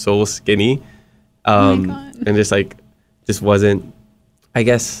face looks so skinny." And just wasn't, I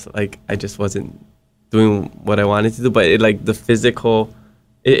guess, like I just wasn't doing what I wanted to do. But it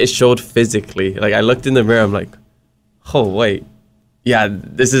showed physically. Like I looked in the mirror, I'm like, oh wait, yeah,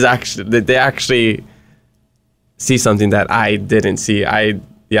 this is actually, they actually see something that I didn't see. I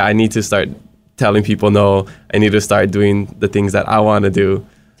need to start telling people no. I need to start doing the things that I want to do.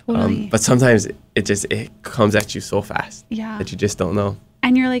 Totally. But sometimes it comes at you so fast that you just don't know.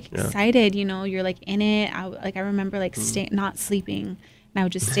 And you're like excited, you're like in it. I remember like not sleeping, and I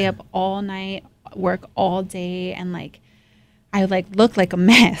would just stay up all night, work all day, and like I like looked like a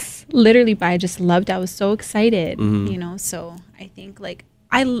mess, literally. But I just loved. I was so excited, So I think like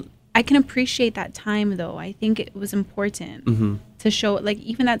I can appreciate that time though. I think it was important to show like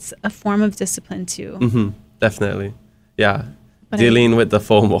even that's a form of discipline too. Definitely, yeah. But dealing with the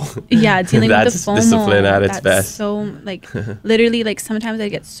FOMO. Yeah, dealing with the FOMO. That's discipline at its best. So like literally like sometimes I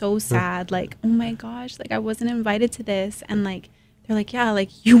get so sad like, oh my gosh, like I wasn't invited to this, and like they're like, yeah,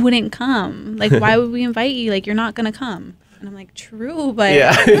 like you wouldn't come. Like why would we invite you? Like you're not gonna come. And I'm like, true, but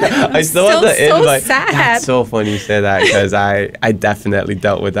yeah, I still have the so invite. Sad. That's so funny you say that because I definitely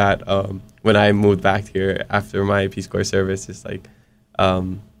dealt with that when I moved back here after my Peace Corps service. It's like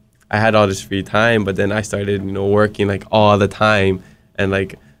I had all this free time, but then I started, working like all the time. And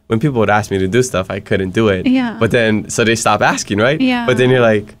like when people would ask me to do stuff, I couldn't do it. Yeah. But then, so they stop asking, right? Yeah. But then you're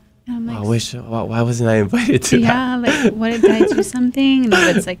like, like why wasn't I invited to that? Yeah, like what did I do something? No,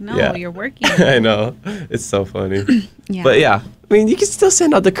 it's like, no, you're working. I know. It's so funny. Yeah. But yeah, I mean, you can still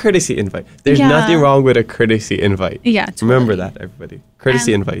send out the courtesy invite. There's nothing wrong with a courtesy invite. Yeah, totally. Remember that, everybody.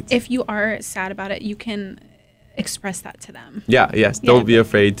 Courtesy invites. If you are sad about it, you can express that to them. Yeah, yes. Don't be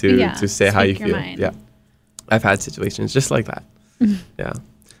afraid to say how you feel. Mind. Yeah. I've had situations just like that. Yeah.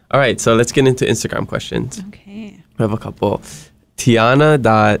 All right, so let's get into Instagram questions. Okay. We have a couple.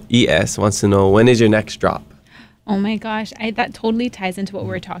 Tiana.es wants to know, when is your next drop? Oh my gosh, that totally ties into what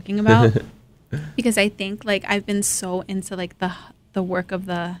we're talking about. Because I think like I've been so into like the work of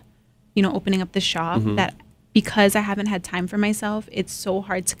the, opening up the shop that because I haven't had time for myself, it's so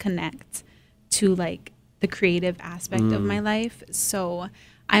hard to connect to like the creative aspect of my life. So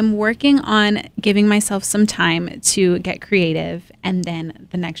I'm working on giving myself some time to get creative, and then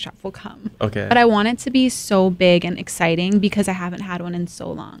the next drop will come. Okay. But I want it to be so big and exciting because I haven't had one in so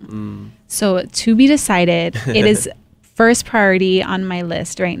long. So to be decided, it is first priority on my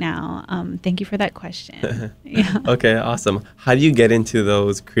list right now. Thank you for that question. Yeah. Okay, awesome. How do you get into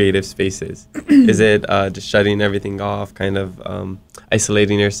those creative spaces? Is it just shutting everything off, kind of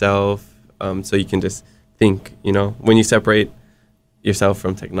isolating yourself so you can just think, when you separate yourself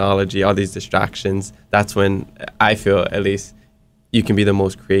from technology, all these distractions, that's when I feel at least you can be the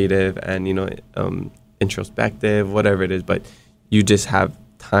most creative and, introspective, whatever it is, but you just have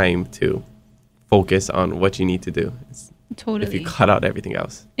time to focus on what you need to do. Totally. If you cut out everything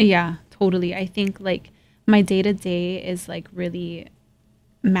else. Yeah, totally. I think like my day-to-day is like really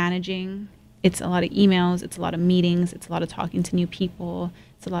managing it's a lot of emails, it's a lot of meetings, it's a lot of talking to new people,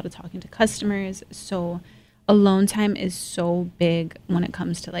 it's a lot of talking to customers. So alone time is so big when it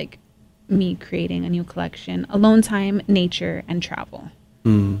comes to like me creating a new collection. Alone time, nature, and travel,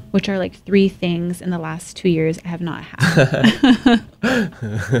 which are like 3 things in the last 2 years I have not had.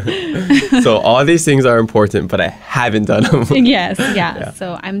 So all these things are important, but I haven't done them. Yes, yeah.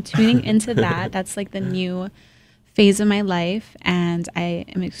 So I'm tuning into that. That's like the new phase of my life, and I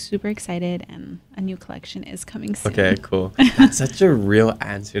am super excited, and a new collection is coming soon. Okay, cool. That's such a real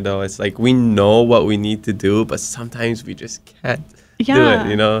answer, though. It's like we know what we need to do, but sometimes we just can't do it,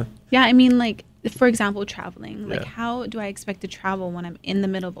 you know? Yeah, I mean, like, for example, traveling. Like, how do I expect to travel when I'm in the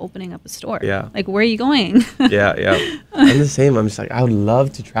middle of opening up a store? Yeah. Like, where are you going? Yeah. I'm the same. I'm just like, I would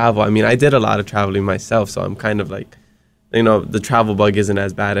love to travel. I mean, I did a lot of traveling myself, so I'm kind of like, you know, the travel bug isn't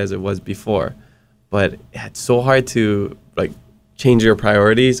as bad as it was before. But it's so hard to like change your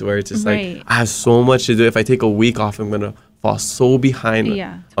priorities, where it's just like, I have so much to do. If I take a week off, I'm going to fall so behind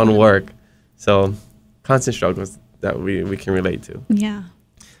on work. So constant struggles that we can relate to. Yeah.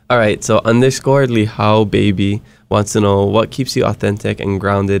 All right. So _Lihao Baby wants to know, what keeps you authentic and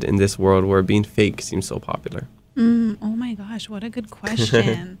grounded in this world where being fake seems so popular? Oh my gosh, what a good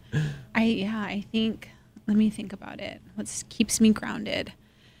question. I think, let me think about it. What keeps me grounded?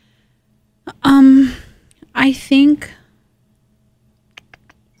 I think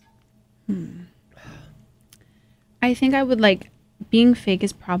I would like, being fake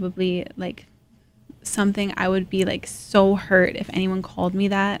is probably like something I would be like so hurt if anyone called me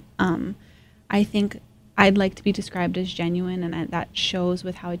that. I think I'd like to be described as genuine, and that shows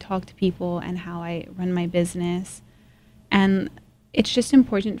with how I talk to people and how I run my business. And it's just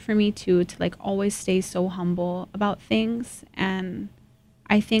important for me to like always stay so humble about things. And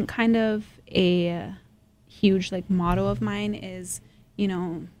I think kind of a huge like motto of mine is, you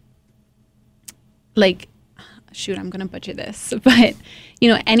know, like, shoot, I'm gonna butcher this, but you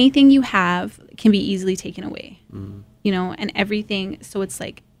know, anything you have can be easily taken away, you know, and everything. So it's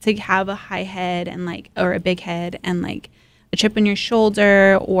like, to have a high head and like, or a big head and like a chip on your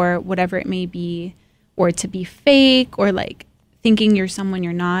shoulder or whatever it may be, or to be fake or like thinking you're someone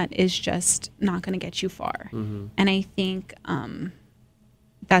you're not, is just not going to get you far. And I think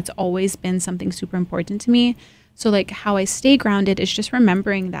that's always been something super important to me. So like how I stay grounded is just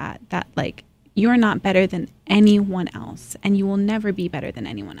remembering that like, you're not better than anyone else, and you will never be better than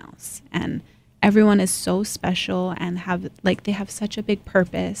anyone else. And everyone is so special and they have such a big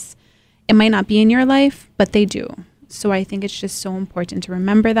purpose. It might not be in your life, but they do. So I think it's just so important to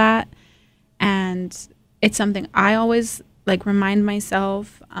remember that. And it's something I always like remind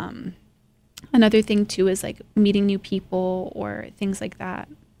myself. Another thing too is like meeting new people or things like that.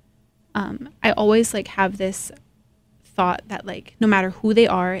 I always like have this thought that like, no matter who they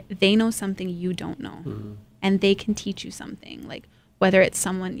are, they know something you don't know, and they can teach you something. Like whether it's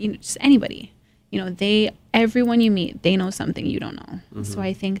someone, you know, just anybody, you know, everyone you meet, they know something you don't know. So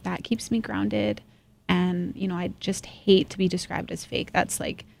I think that keeps me grounded. And, you know, I just hate to be described as fake. That's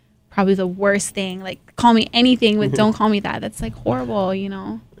like probably the worst thing. Like, call me anything, but don't call me that. That's like horrible, you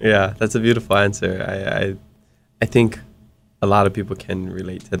know? Yeah, that's a beautiful answer. I think a lot of people can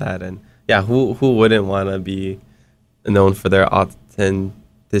relate to that. And yeah, who wouldn't want to be known for their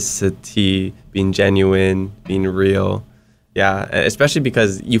authenticity, being genuine, being real? Yeah, especially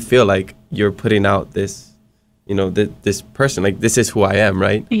because you feel like you're putting out this, you know, this person, like, this is who I am,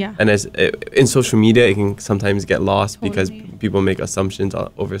 right? Yeah. And as in social media, it can sometimes get lost because people make assumptions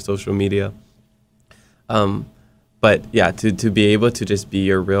over social media. But yeah, to be able to just be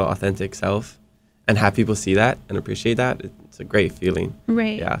your real authentic self and have people see that and appreciate that, it's a great feeling.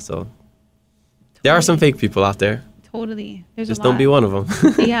 Right. Yeah, so there are some fake people out there. Totally. There's just a lot. Don't be one of them.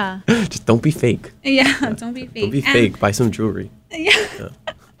 Yeah. Just don't be fake. Yeah, don't be fake. Don't be fake. Buy some jewelry. Yeah.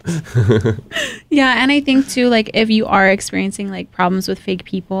 Yeah, and I think too, like, if you are experiencing like problems with fake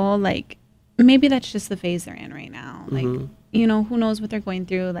people, like maybe that's just the phase they're in right now. Like, you know, who knows what they're going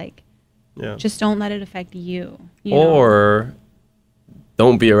through? Like, just don't let it affect you. Or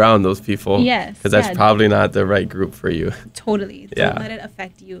don't be around those people. Yes. Because that's probably not the right group for you. Totally. Don't let it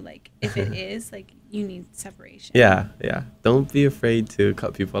affect you. Like, if it is, like, you need separation. Yeah. Don't be afraid to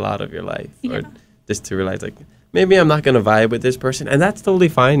cut people out of your life. Or just to realize, like, maybe I'm not going to vibe with this person. And that's totally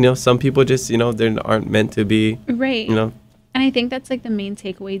fine. You know, some people just, you know, they aren't meant to be. Right. You know. And I think that's, like, the main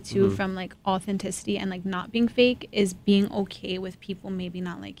takeaway, too, from, like, authenticity and, like, not being fake is being okay with people maybe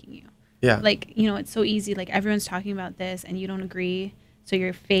not liking you. Yeah. Like, you know, it's so easy. Like, everyone's talking about this and you don't agree. So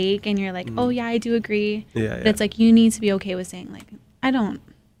you're fake and you're like, oh, yeah, I do agree. But it's like, you need to be okay with saying, like, I don't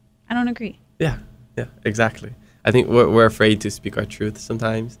agree. Yeah, exactly. I think we're afraid to speak our truth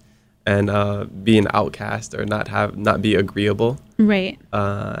sometimes. and be an outcast or not be agreeable. Right.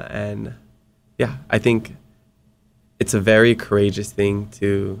 And yeah, I think it's a very courageous thing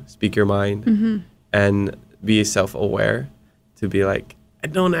to speak your mind and be self-aware, to be like, I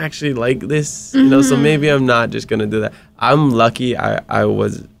don't actually like this, you know, so maybe I'm not just gonna do that. I'm lucky I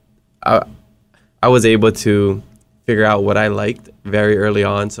was able to figure out what I liked very early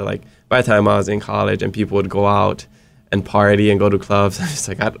on. So like by the time I was in college and people would go out and party and go to clubs, I was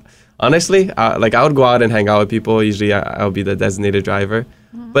like, honestly, I would go out and hang out with people. Usually I would be the designated driver.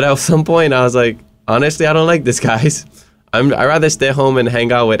 But at some point I was like, honestly, I don't like this, guys. I'd rather stay home and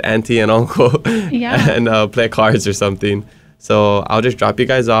hang out with auntie and uncle and play cards or something. So I'll just drop you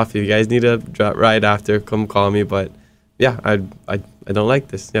guys off. If you guys need a ride after, come call me. But yeah, I don't like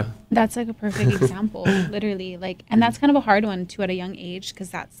this. Yeah. That's like a perfect example, literally. Like, and that's kind of a hard one too at a young age,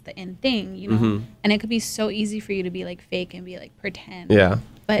 because that's the in thing, you know. And it could be so easy for you to be like fake and be like pretend. Yeah.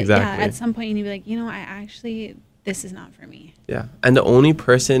 But exactly. Yeah, at some point you need to be like, you know, this is not for me. Yeah. And the only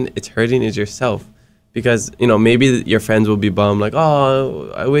person it's hurting is yourself. Because, you know, maybe your friends will be bummed, like,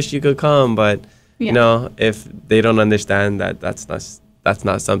 oh, I wish you could come. But, you know, if they don't understand that that's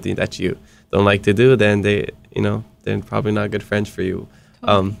not something that you don't like to do, then they're probably not good friends for you.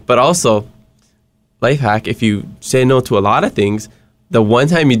 Totally. But also, life hack, if you say no to a lot of things, the one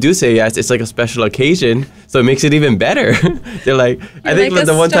time you do say yes, it's like a special occasion, so it makes it even better. They're like, I think like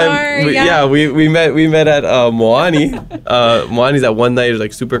the one time, we met at Moani. Moani's that one night, it was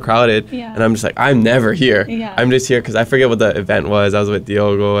like super crowded, and I'm just like, I'm never here. Yeah. I'm just here because I forget what the event was. I was with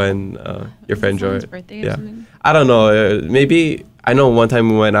Diogo and your friend George. Birthday or something? I don't know. Maybe I know one time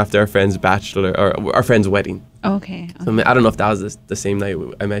we went after our friend's bachelor or our friend's wedding. Okay. So I don't know if that was the same night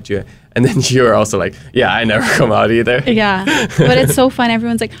I met you. And then you were also like, yeah, I never come out either. Yeah. But it's so fun.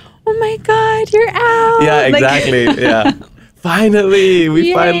 Everyone's like, oh my God, you're out. Yeah, exactly. Yeah. Finally,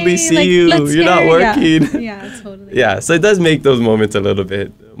 we finally see you. You're not working. Yeah, totally. Yeah. So it does make those moments a little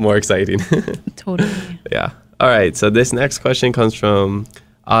bit more exciting. Totally. Yeah. All right. So this next question comes from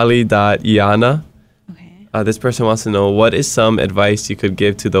Ali.Iana. Okay. This person wants to know, what is some advice you could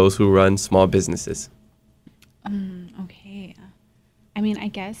give to those who run small businesses? Okay. I mean, I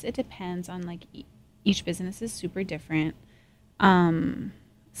guess it depends on like each business is super different.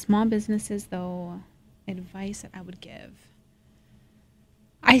 Small businesses, though, advice that I would give.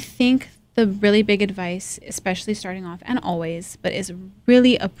 I think the really big advice, especially starting off and always, but is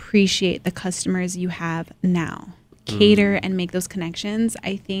really appreciate the customers you have now. Cater and make those connections.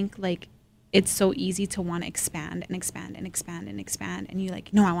 I think like it's so easy to want to expand and expand and expand and expand. And you're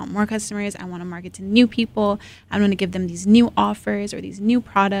like, no, I want more customers. I want to market to new people. I want to give them these new offers or these new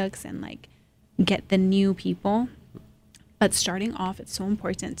products and like get the new people. But starting off, it's so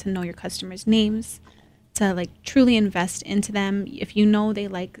important to know your customers' names, to like truly invest into them. If you know they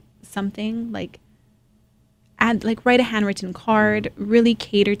like something, like write a handwritten card, really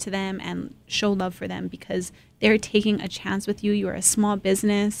cater to them and show love for them because they're taking a chance with you. You're a small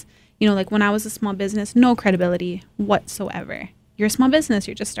business. You know, like when I was a small business, no credibility whatsoever. You're a small business,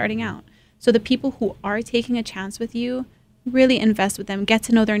 you're just starting out. So the people who are taking a chance with you, really invest with them, get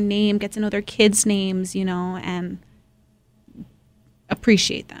to know their name, get to know their kids' names, you know, and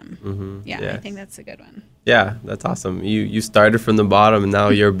appreciate them. Yeah, yes. I think that's a good one. Yeah, that's awesome. You started from the bottom and now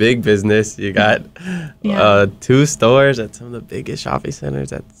you're a big business. You got 2 stores at some of the biggest shopping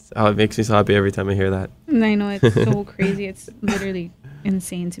centers. That's how it makes me so happy every time I hear that. I know, it's so crazy. It's literally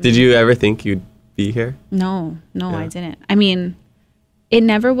insane to me. Did you ever think you'd be here? No, I didn't. I mean, it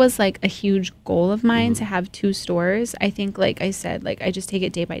never was like a huge goal of mine to have 2 stores. I think, like I said, like I just take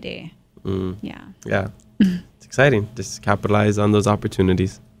it day by day. Yeah. It's exciting. Just capitalize on those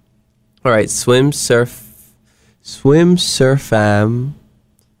opportunities. All right, Swim Surfs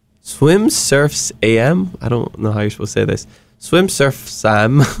AM. I don't know how you're supposed to say this. Swim Surf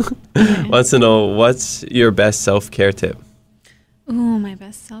Sam wants to know, what's your best self-care tip? Ooh, my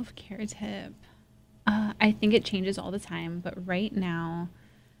best self-care tip. I think it changes all the time, but right now,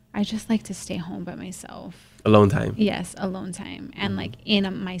 I just like to stay home by myself. Alone time. Yes, alone time, and like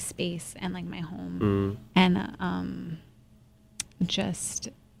in my space and like my home, and just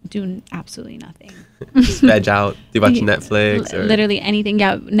do absolutely nothing. Just veg out. Do you watch Netflix? Or? Literally anything.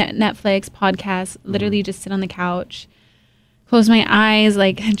 Yeah, Netflix, podcasts. Literally just sit on the couch, close my eyes,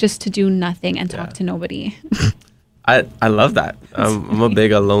 like just to do nothing and talk to nobody. I love that. I'm a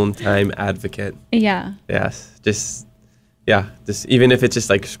big alone time advocate. Yeah. Yes. Just even if it's just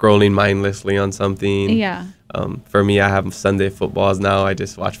like scrolling mindlessly on something. Yeah. For me, I have Sunday footballs now. I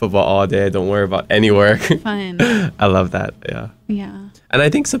just watch football all day. I don't worry about any work. Fun. I love that. Yeah. Yeah. And I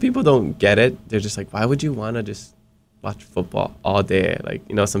think some people don't get it. They're just like, why would you want to just watch football all day. Like,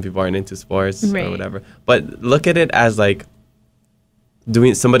 you know, some people aren't into sports Right. or whatever. But look at it as like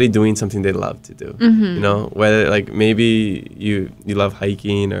doing something they love to do. You know, whether like maybe you love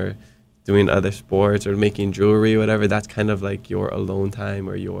hiking or doing other sports or making jewelry, whatever. That's kind of like your alone time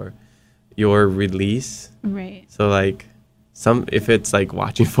or your release. Right. So like if it's like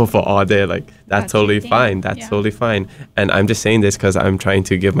watching football all day, like that's totally your thing. fine. That's Yeah. totally fine. And I'm just saying this because I'm trying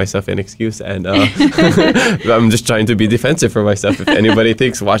to give myself an excuse, and I'm just trying to be defensive for myself. If anybody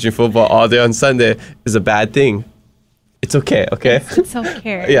thinks watching football all day on Sunday is a bad thing, it's okay. Okay. It's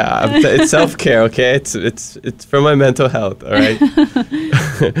self-care. Yeah, it's self-care. Okay, it's for my mental health. All right.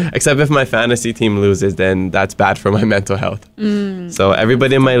 Except if my fantasy team loses, then that's bad for my mental health. So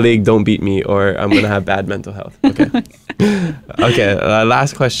everybody in my league, don't beat me, or I'm gonna have bad mental health. Okay. Okay.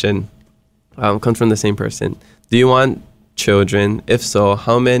 Last question comes from the same person. Do you want children? If so,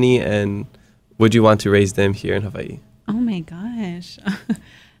 how many? And would you want to raise them here in Hawaii? Oh my gosh.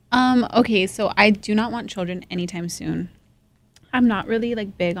 Okay, so I do not want children anytime soon. I'm not really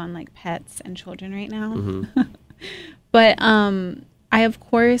like big on like pets and children right now. But but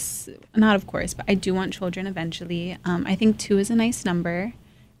I do want children eventually. I think 2 is a nice number.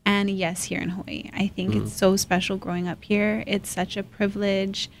 And yes, here in Hawaii. I think it's so special growing up here. It's such a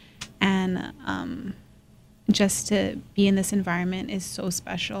privilege, and just to be in this environment is so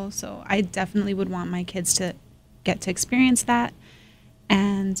special. So I definitely would want my kids to get to experience that.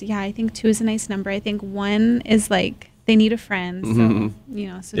 And yeah, I think 2 is a nice number. I think 1 is like they need a friend. So, you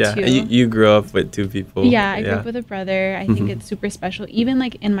know, so Yeah, 2. you grew up with 2 people. Yeah, I grew up with a brother. I think it's super special. Even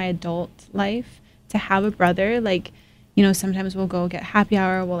like in my adult life, to have a brother, like, you know, sometimes we'll go get happy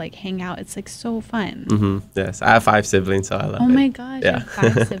hour, we'll like hang out. It's like so fun. Yes, I have 5 siblings, so I love it. Oh my gosh, Yeah. you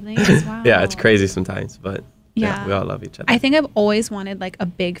have 5 siblings. Wow. Yeah, it's crazy sometimes, but Yeah. we all love each other. I think I've always wanted like a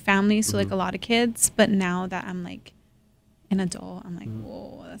big family, so like a lot of kids. But now that I'm like an adult, I'm like,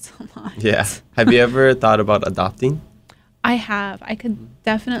 whoa, that's a lot. Yeah. Have you ever thought about adopting? I have. I could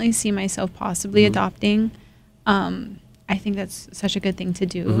definitely see myself possibly adopting. I think that's such a good thing to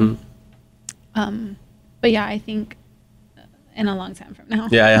do. But yeah, I think in a long time from now.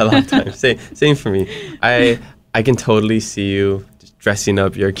 Yeah, a long time. Same for me. I can totally see you just dressing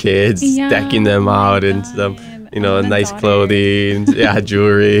up your kids, Yeah, decking them oh my out in some, God. you know, I want a nice daughter. clothing,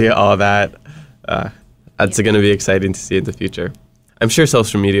 jewelry, all that. That's going to be exciting to see in the future. I'm sure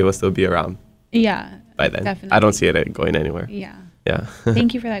social media will still be around Yeah. by then. Definitely. I don't see it going anywhere. Yeah. Yeah.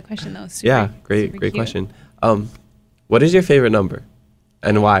 Thank you for that question, though. Yeah, great super cute. question. What is your favorite number,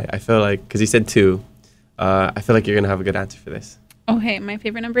 and why? I feel like, because you said 2, I feel like you're gonna have a good answer for this. Okay, my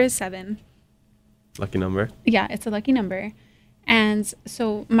favorite number is 7. Lucky number. Yeah, it's a lucky number. And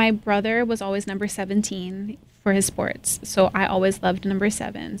so my brother was always number 17 for his sports. So I always loved number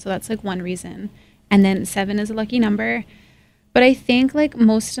 7. So that's like one reason. And then 7 is a lucky number. But I think like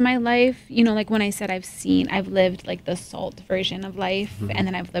most of my life, you know, like when I said I've lived like the salt version of life, and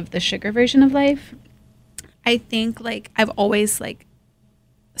then I've lived the sugar version of life. I think like I've always like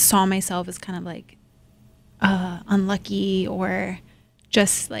saw myself as kind of like unlucky, or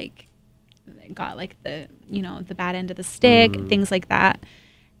just like got like the, you know, the bad end of the stick, things like that.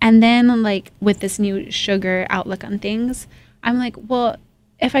 And then like with this new sugar outlook on things, I'm like, well,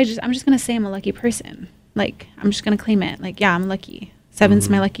 I'm just gonna say I'm a lucky person. Like, I'm just gonna claim it. Like, yeah, I'm lucky. 7's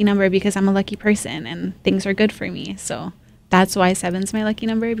my lucky number because I'm a lucky person and things are good for me. So that's why 7's my lucky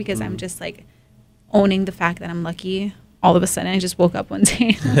number, because I'm just like owning the fact that I'm lucky. All of a sudden, I just woke up one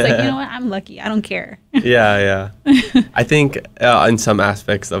day and I was like, you know what? I'm lucky. I don't care. Yeah. I think in some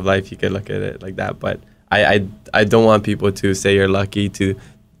aspects of life you could look at it like that, but I don't want people to say you're lucky to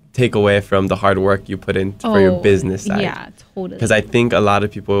take away from the hard work you put in for your business side. Yeah, totally. Because I think a lot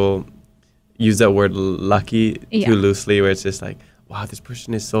of people use that word lucky too loosely, where it's just like, wow, this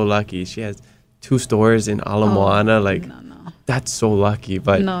person is so lucky. She has 2 stores in Ala Moana. Like, no. that's so lucky.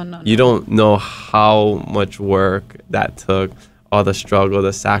 But No. you don't know how much work that took, all the struggle,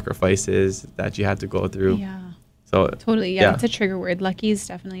 the sacrifices that you had to go through. Yeah. So Totally. Yeah, it's a trigger word. Lucky is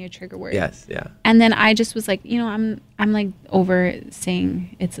definitely a trigger word. Yes, yeah. And then I just was like, you know, I'm like over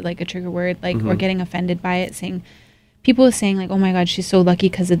saying it's like a trigger word, like, or getting offended by it, people are saying like, oh my God, she's so lucky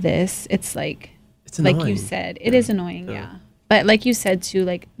because of this. It's like, It's annoying. like you said, it is annoying. Yeah. But like you said too,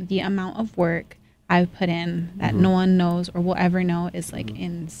 like the amount of work I've put in that no one knows or will ever know is like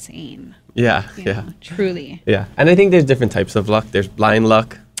insane. Yeah, You yeah. know, truly. Yeah. And I think there's different types of luck. There's blind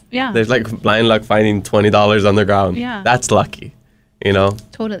luck. Yeah. There's like blind luck finding $20 on the ground. Yeah. That's lucky, you know?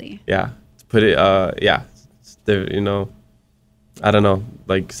 Totally. Yeah. To put it, you know, I don't know,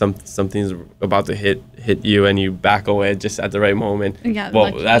 like something's about to hit you and you back away just at the right moment. Yeah. Well,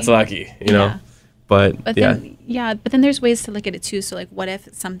 lucky. that's lucky, you know? Yeah. But but then there's ways to look at it too. So like, what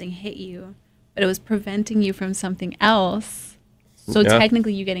if something hit you, but it was preventing you from something else? So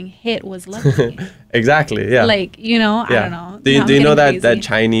technically, you getting hit was lucky. Exactly. Yeah. Like, you know, I don't know. Do you know that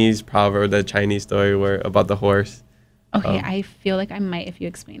Chinese proverb, that Chinese story about the horse? Okay, I feel like I might if you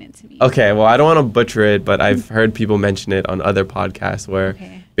explain it to me. Okay, well, I don't want to butcher it, but I've heard people mention it on other podcasts where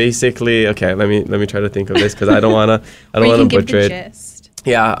basically, let me try to think of this because I don't want to butcher it. Gist.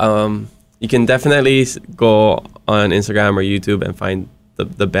 Yeah, you can definitely go on Instagram or YouTube and find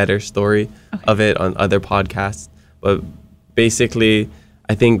the better story of it on other podcasts. But basically,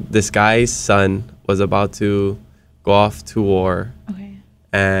 I think this guy's son was about to go off to war,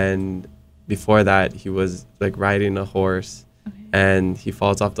 and before that, he was like riding a horse and he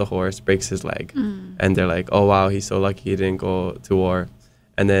falls off the horse, breaks his leg. And they're like, oh, wow, he's so lucky he didn't go to war.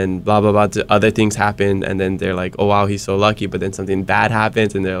 And then blah, blah, blah, other things happen. And then they're like, oh, wow, he's so lucky. But then something bad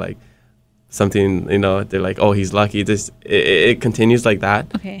happens and they're like, they're like, oh, he's lucky. It continues like that.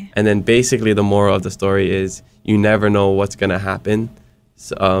 And then basically the moral of the story is you never know what's going to happen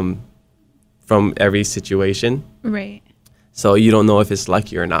from every situation. Right. So you don't know if it's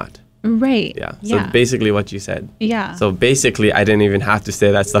lucky or not. Right. Yeah. So basically what you said. Yeah. So basically I didn't even have to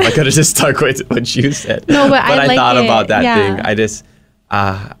say that stuff. I could have just stuck with what you said. No, but I like thought it. about that thing. I just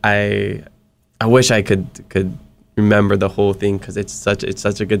I wish I could remember the whole thing because it's such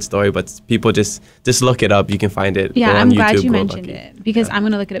a good story. But people just look it up. You can find it. Yeah, I'm glad you mentioned it because I'm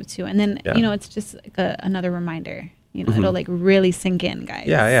gonna look it up too. And then it's just like another reminder. It'll like really sink in, guys.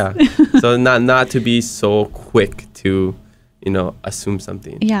 Yeah. So not to be so quick to assume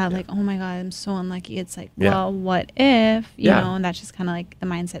something. Yeah, like, oh my God, I'm so unlucky. It's like, well, what if, you know, and that's just kind of like the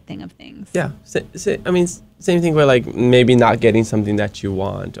mindset thing of things. Yeah. I mean, same thing where like maybe not getting something that you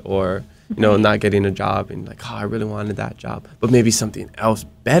want or, not getting a job and like, oh, I really wanted that job. But maybe something else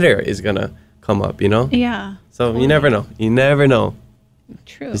better is going to come up, Yeah. So totally. You never know.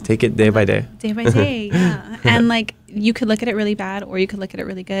 True. Just take it day by day. Day by day, yeah. And like you could look at it really bad or you could look at it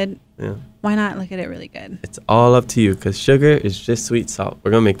really good. Yeah. Why not look at it really good? It's all up to you because sugar is just sweet salt.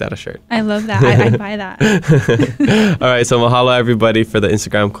 We're going to make that a shirt. I love that. I'd buy that. All right. So mahalo everybody for the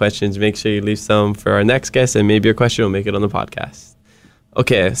Instagram questions. Make sure you leave some for our next guest and maybe your question will make it on the podcast.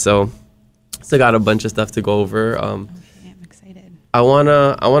 Okay. So still got a bunch of stuff to go over. I'm excited. I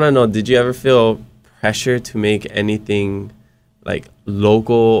wanna know, did you ever feel pressure to make anything like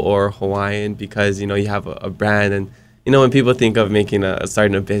local or Hawaiian because you have a brand and when people think of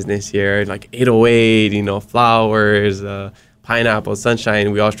starting a business here like 808 flowers, pineapple,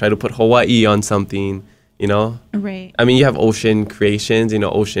 sunshine, we always try to put Hawaii on something, right? I mean, you have Ocean Creations,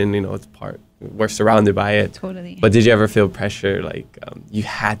 Ocean, it's we're surrounded by it. Totally. But did you ever feel pressure like you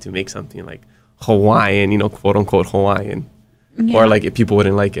had to make something like Hawaiian, quote unquote Hawaiian, or like if people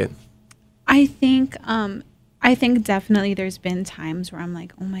wouldn't like it? I think definitely there's been times where I'm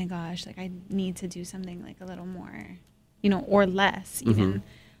like, oh my gosh, like I need to do something like a little more, or less even.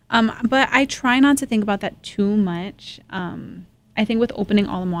 But I try not to think about that too much. I think with opening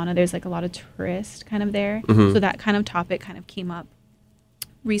Ala Moana, there's like a lot of tourists kind of there. So that kind of topic kind of came up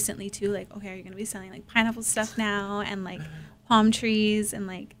recently too. Like, okay, are you going to be selling like pineapple stuff now and like palm trees and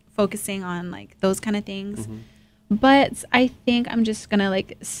like focusing on like those kind of things? But I think I'm just going to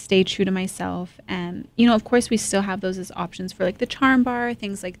like stay true to myself. And, of course we still have those as options for like the charm bar,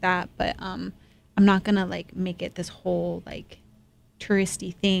 things like that. But I'm not going to like make it this whole like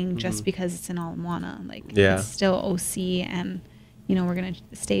touristy thing just because it's in Ala Moana. Like it's still OC and, we're going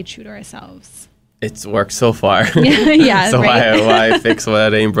to stay true to ourselves. It's worked so far. Yeah. So right? why fix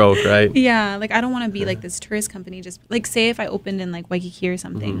what ain't broke, right? Yeah. Like I don't want to be like this tourist company. Just like say if I opened in like Waikiki or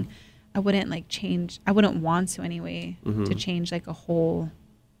something, I wouldn't like change. I wouldn't want to anyway to change like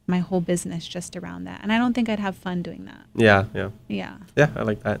my whole business just around that. And I don't think I'd have fun doing that. Yeah. Yeah, I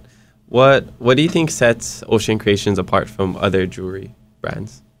like that. What do you think sets Ocean Creations apart from other jewelry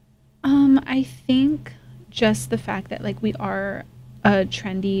brands? I think just the fact that like we are a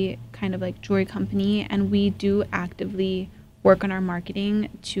trendy kind of like jewelry company and we do actively work on our marketing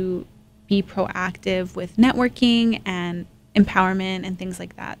to be proactive with networking and empowerment and things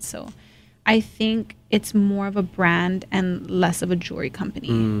like that. So I think it's more of a brand and less of a jewelry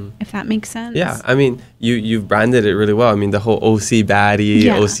company, if that makes sense. Yeah, I mean, you've branded it really well. I mean, the whole OC baddie,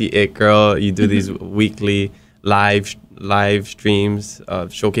 OC it girl. You do these weekly live streams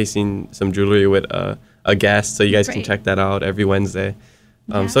showcasing some jewelry with a guest, so you guys can check that out every Wednesday.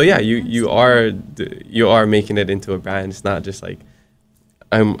 So yeah, you are making it into a brand. It's not just like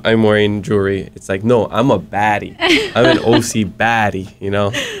I'm wearing jewelry. It's like, no, I'm a baddie. I'm an OC baddie,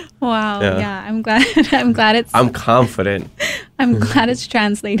 Wow. Yeah. I'm glad. I'm glad it's. I'm confident. I'm glad it's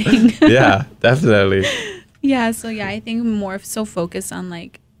translating. Yeah, definitely. Yeah. So yeah, I think more so focus on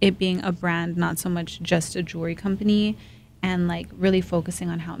like it being a brand, not so much just a jewelry company, and like really focusing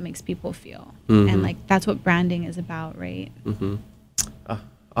on how it makes people feel. And like that's what branding is about, right? Oh,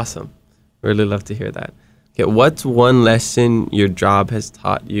 awesome. Really love to hear that. Okay, what's one lesson your job has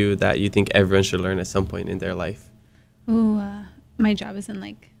taught you that you think everyone should learn at some point in their life? Oh, my job isn't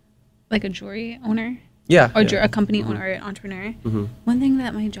like a jewelry owner. Yeah. Or a company owner or an entrepreneur. One thing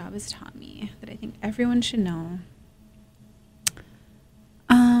that my job has taught me that I think everyone should know.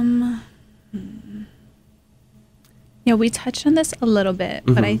 Yeah, we touched on this a little bit,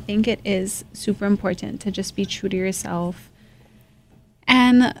 but I think it is super important to just be true to yourself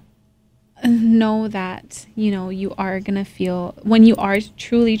and know that, you know, you are going to feel, when you are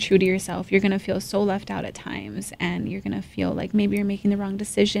truly true to yourself, you're going to feel so left out at times, and you're going to feel like maybe you're making the wrong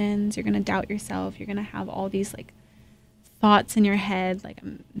decisions. You're going to doubt yourself. You're going to have all these like thoughts in your head, like,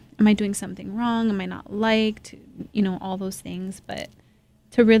 am I doing something wrong? Am I not liked? You know, all those things. But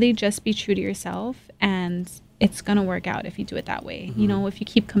to really just be true to yourself, and it's going to work out if you do it that way. You know, if you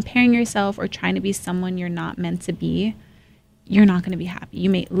keep comparing yourself or trying to be someone you're not meant to be, you're not going to be happy. You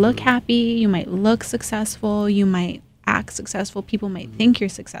may look happy, you might look successful, you might act successful, people might think you're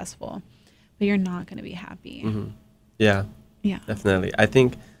successful, but you're not going to be happy. Yeah, definitely. I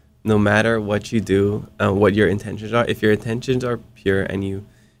think no matter what you do, what your intentions are, if your intentions are pure and you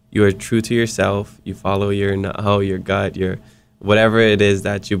are true to yourself, you follow your your gut, your whatever it is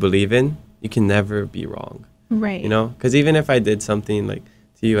that you believe in, you can never be wrong. Right. You know, because even if I did something like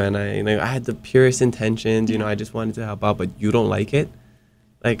to you and I had the purest intentions, you know, I just wanted to help out, but you don't like it.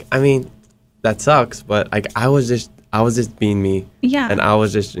 Like, I mean, that sucks, but like I was just being me. Yeah. And I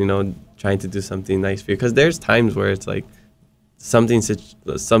was just, you know, trying to do something nice for you. Because there's times where it's like something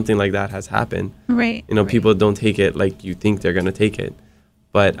like that has happened. Right. You know, people don't take it like you think they're gonna take it.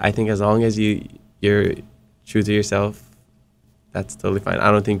 But I think as long as you're true to yourself, that's totally fine. I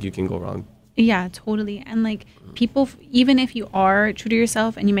don't think you can go wrong. Yeah, totally. And like people, even if you are true to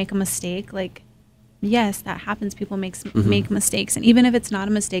yourself and you make a mistake, like, yes, that happens. People make mistakes. And even if it's not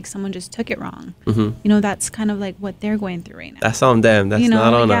a mistake, someone just took it wrong. You know, that's kind of like what they're going through right now. That's on them. That's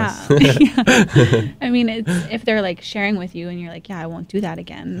not on us. I mean, it's if they're like sharing with you and you're like, yeah, I won't do that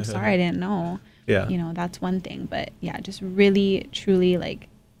again. I'm sorry, I didn't know. Yeah. You know, that's one thing. But yeah, just really, truly like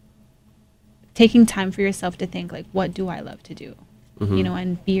taking time for yourself to think like, what do I love to do? You know,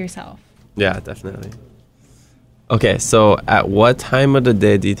 and be yourself. Yeah, definitely. Okay, so at what time of the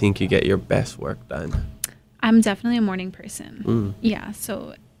day do you think you get your best work done? I'm definitely a morning person. Yeah,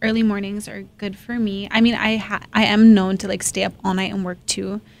 so early mornings are good for me. I mean, I am known to like stay up all night and work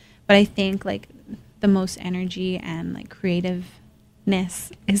too, but I think like the most energy and like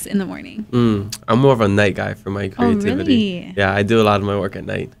creativeness is in the morning. I'm more of a night guy for my creativity. Oh, really? Yeah, I do a lot of my work at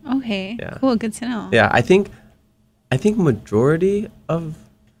night. Okay. Yeah. Cool. Good to know. Yeah, I think majority of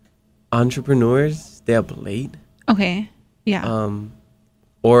entrepreneurs stay up late. Okay. Yeah.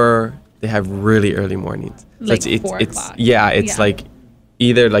 Or they have really early mornings. Like so it's 4 o'clock. It's like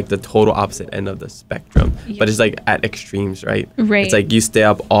either like the total opposite end of the spectrum, but it's like at extremes, right? Right. It's like you stay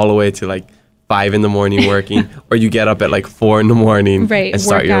up all the way to like 5 in the morning working, or you get up at like 4 in the morning and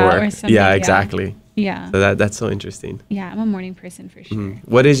start your work. Yeah, exactly. Yeah. So that's so interesting. Yeah, I'm a morning person for sure.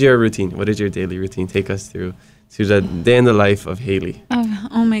 What is your routine? What is your daily routine? Take us through to the day in the life of Haelee.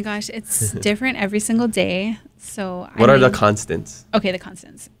 Oh my gosh, it's different every single day. So what are the constants? Okay, the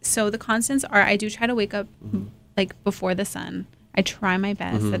constants. So the constants are I do try to wake up like before the sun. I try my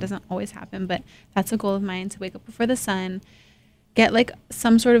best. That doesn't always happen, but that's a goal of mine, to wake up before the sun, get like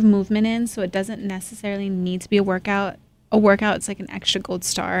some sort of movement in. So it doesn't necessarily need to be a workout. A workout, it's like an extra gold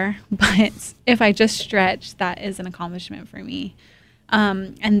star, but if I just stretch, that is an accomplishment for me.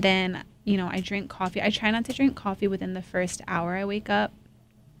 And then, you know, I drink coffee. I try not to drink coffee within the first hour I wake up.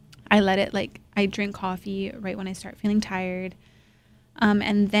 I drink coffee right when I start feeling tired.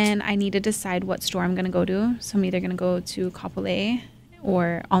 And then I need to decide what store I'm going to go to. So I'm either going to go to Kapolei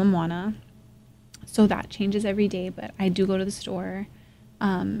or Ala Moana. So that changes every day, but I do go to the store.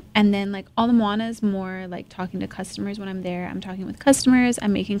 And then like Ala Moana is more like talking to customers. When I'm there, I'm talking with customers.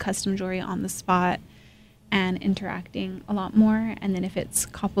 I'm making custom jewelry on the spot and interacting a lot more. And then if it's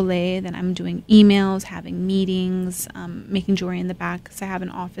Kapolei, then I'm doing emails, having meetings, making jewelry in the back because I have an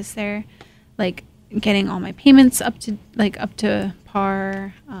office there, like getting all my payments up to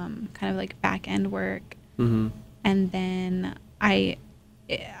par, kind of like back end work. And then I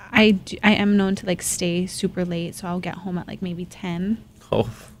am known to like stay super late, so I'll get home at like maybe 10.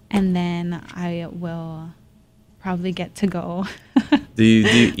 And then I will probably get to go. Do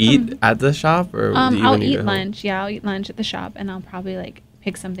you eat at the shop, or do you I'll eat lunch. Yeah, I'll eat lunch at the shop, and I'll probably like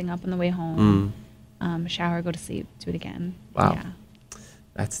pick something up on the way home. Shower, go to sleep, do it again. Wow. Yeah.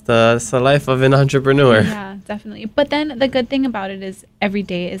 That's the life of an entrepreneur. Yeah, definitely. But then the good thing about it is every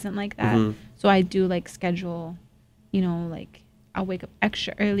day isn't like that. So I do like schedule, you know, like I'll wake up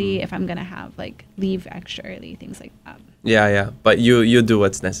extra early if I'm gonna have like leave extra early, things like that. Yeah. But you do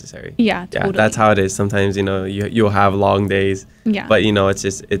what's necessary. Yeah, totally. That's how it is. Sometimes, you know, you'll have long days. Yeah. But you know, it's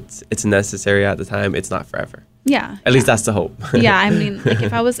just it's necessary at the time. It's not forever. Yeah. At least that's the hope. Yeah, I mean, like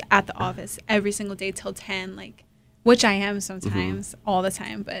if I was at the office every single day till 10, like, which I am sometimes, all the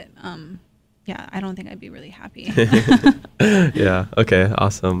time, but yeah, I don't think I'd be really happy. Yeah. Okay.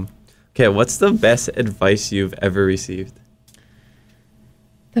 Awesome. Okay. What's the best advice you've ever received?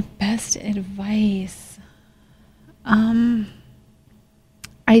 The best advice. I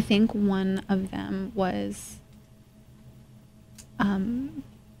think one of them was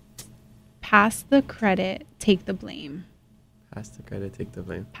pass the credit, take the blame. Pass the credit, take the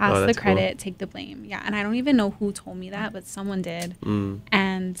blame. Pass the credit, take the blame. Yeah, and I don't even know who told me that, but someone did.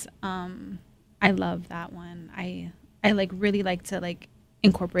 And I love that one. I like really like to like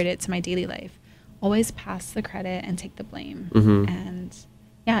incorporate it to my daily life. Always pass the credit and take the blame. And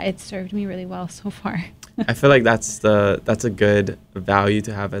yeah, it served me really well so far. I feel like that's a good value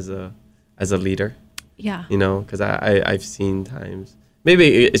to have as a leader. Yeah. You know, because I've seen times,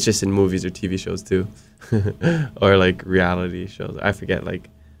 maybe it's just in movies or TV shows too, or like reality shows. I forget, like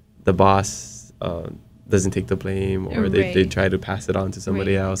the boss doesn't take the blame, or they try to pass it on to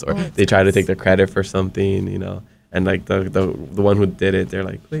somebody else, or they try to take the credit for something, you know, and like the one who did it, they're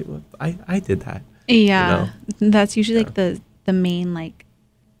like, wait, what? I did that. Yeah, you know? That's usually like the main like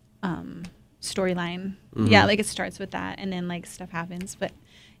storyline. Yeah, like it starts with that, and then like stuff happens. But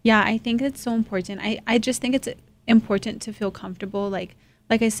yeah, I think it's so important. I just think it's important to feel comfortable. Like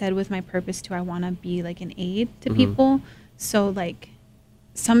I said, with my purpose too, I want to be like an aid to people. So like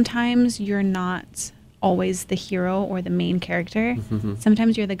sometimes you're not always the hero or the main character.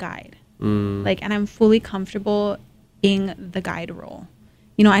 Sometimes you're the guide. Like, and I'm fully comfortable being the guide role.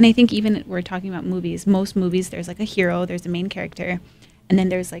 You know, and I think even we're talking about movies. Most movies, there's like a hero, there's a main character, and then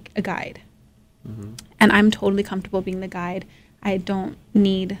there's like a guide. And I'm totally comfortable being the guide. I don't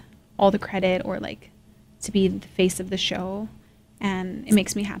need all the credit or like to be the face of the show. And it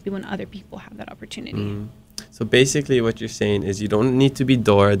makes me happy when other people have that opportunity. So basically what you're saying is you don't need to be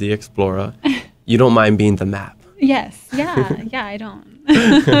Dora the Explorer. You don't mind being the map. Yes. Yeah. Yeah, I don't.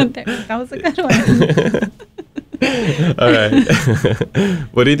 That was a good one. All right.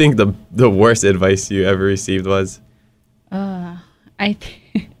 What do you think the worst advice you ever received was? I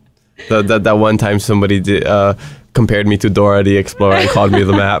think that one time somebody did, compared me to Dora the Explorer and called me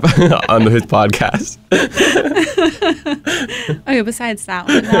the map on his podcast. Okay, besides that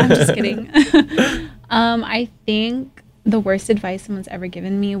one, no, I'm just kidding. I think the worst advice someone's ever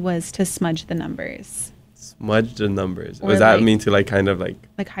given me was to smudge the numbers. Smudge the numbers. Does that mean to like kind of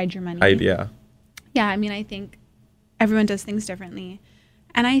like hide your money? Yeah. Yeah, I mean, I think everyone does things differently.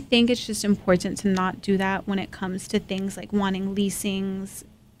 And I think it's just important to not do that when it comes to things like wanting leasings,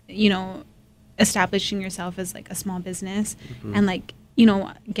 you know, establishing yourself as like a small business and like, you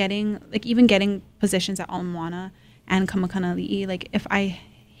know, getting positions at Ala Moana and Makana Aliʻi. Like if I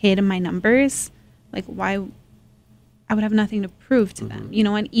hid my numbers, like why I would have nothing to prove to them, you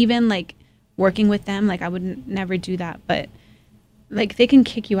know, and even like working with them, like I would never do that, but like they can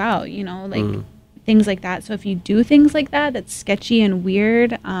kick you out, you know, like things like that. So if you do things like that, that's sketchy and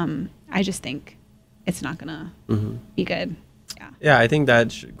weird, I just think it's not gonna be good. Yeah, I think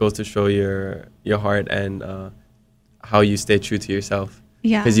that goes to show your heart and how you stay true to yourself.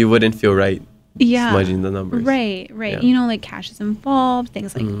 Yeah, because you wouldn't feel right. Smudging the numbers. Right. Yeah. You know, like cash is involved,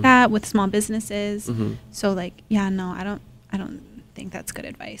 things like that with small businesses. So like, yeah, no, I don't think that's good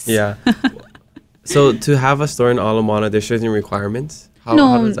advice. Yeah. So to have a store in Ala Moana, there's certain requirements. How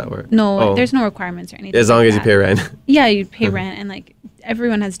does that work? No, there's no requirements or anything. As long as you pay rent. Yeah, you pay rent, and like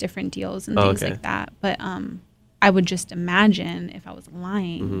everyone has different deals and things like that. But I would just imagine if I was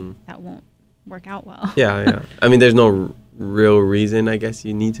lying, that won't work out well. Yeah. I mean, there's no real reason, I guess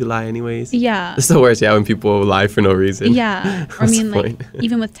you need to lie anyways. Yeah. It's the worst, when people lie for no reason. Yeah. Or I mean, like,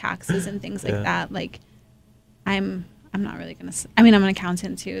 even with taxes and things like that, like, I'm not really going to, I'm an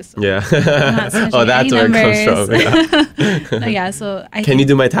accountant too, so yeah. I'm not that's where it comes from. Yeah, so Can you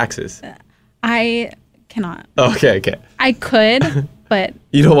do my taxes? I cannot. Okay. I could, but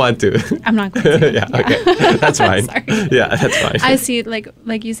you don't want to. I'm not going to. Yeah, okay. That's fine. Sorry. Yeah, that's fine. I see,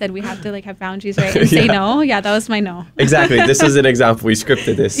 like you said, we have to like have boundaries, right? And say no. Yeah, that was my no. Exactly. This is an example. We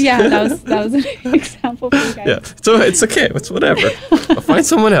scripted this. Yeah, that was an example for you guys. Yeah. So it's okay. It's whatever. I'll find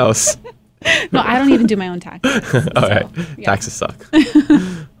someone else. No, I don't even do my own taxes. All right. Yeah. Taxes suck.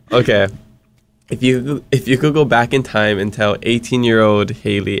 Okay. If you could go back in time and tell 18-year-old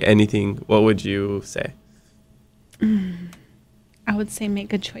Haelee anything, what would you say? I would say make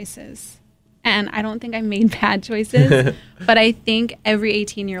good choices. And I don't think I made bad choices, but I think every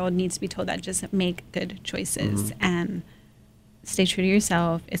 18-year-old needs to be told that just make good choices and stay true to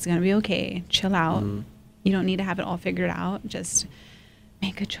yourself. It's going to be okay. Chill out. You don't need to have it all figured out. Just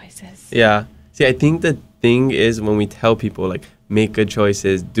make good choices. Yeah. See, I think the thing is when we tell people like make good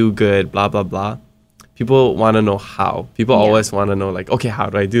choices, do good, blah, blah, blah, people want to know how. People always want to know like, okay, how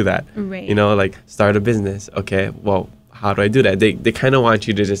do I do that? Right. You know, like start a business. Okay, well, how do I do that? They kind of want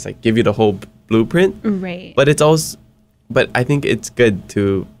you to just like give you the whole blueprint. Right. But I think it's good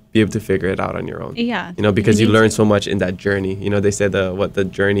to be able to figure it out on your own. Yeah. You know, because you learn so much in that journey. You know, they say the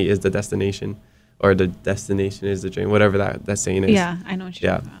journey is the destination, or the destination is the journey, whatever that saying is. Yeah, I know what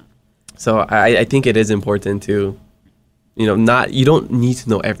you're talking about. So I think it is important to, you know, you don't need to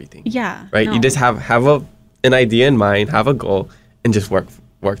know everything. Yeah. Right? No. You just have an idea in mind, have a goal, and just work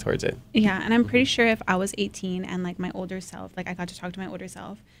towards it. Yeah, and I'm pretty sure if I was 18 and like my older self, like I got to talk to my older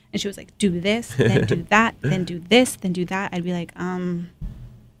self, and she was like, do this, then do that, then do this, then do that, I'd be like, no.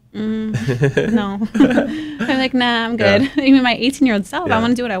 I'm like, nah, I'm good. Yeah. Even my 18-year-old self, Yeah. I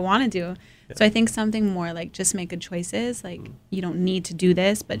want to do what I want to do. Yeah. So I think something more like just make good choices. Like you don't need to do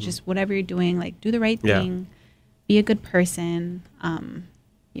this, but just whatever you're doing, like do the right thing, be a good person.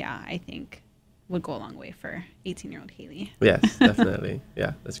 I think would go a long way for 18-year-old Haelee. Yes, definitely.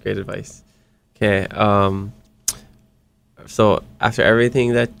 Yeah, that's great advice. Okay. So after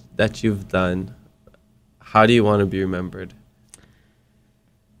everything that you've done, how do you want to be remembered?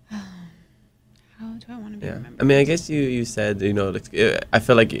 How do I want to be remembered? I mean, I guess you said, you know, like, I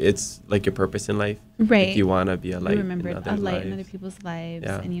feel like it's like your purpose in life. Right. Like you want to be a light in other people's lives,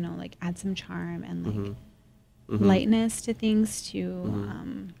 Yeah. and, you know, like add some charm and like lightness to things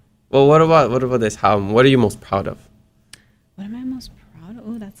too. Well, what about this? What are you most proud of? What am I most proud of?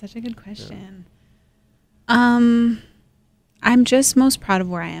 Oh, that's such a good question. Yeah. I'm just most proud of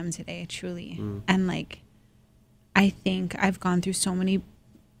where I am today, truly. And like, I think I've gone through so many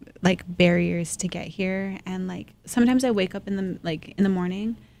like barriers to get here. And like, sometimes I wake up in the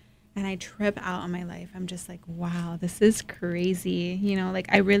morning and I trip out on my life. I'm just like, wow, this is crazy. You know, like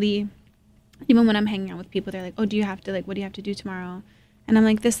I really, even when I'm hanging out with people, they're like, oh, what do you have to do tomorrow? And I'm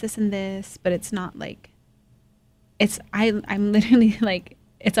like, this, and this, but it's not like, I'm literally like,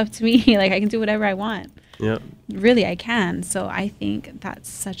 it's up to me. Like I can do whatever I want. Yeah. Really, I can. So I think that's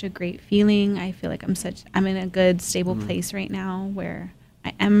such a great feeling. I feel like I'm in a good, stable place right now where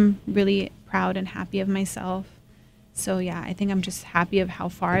I am really proud and happy of myself. So yeah, I think I'm just happy of how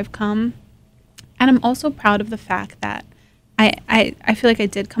far I've come. And I'm also proud of the fact that I feel like I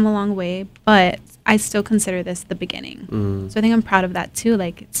did come a long way, but I still consider this the beginning. So I think I'm proud of that too.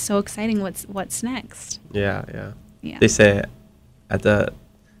 Like it's so exciting what's next. Yeah. Yeah. They say at the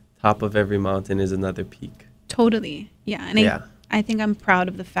top of every mountain is another peak. Totally. Yeah. And I think I'm proud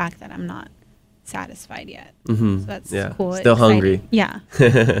of the fact that I'm not satisfied yet. So that's cool. Still exciting. Hungry. Yeah.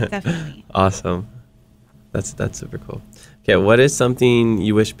 Definitely. Awesome. That's super cool. Okay, what is something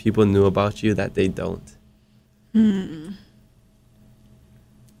you wish people knew about you that they don't?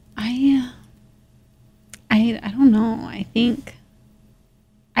 I don't know.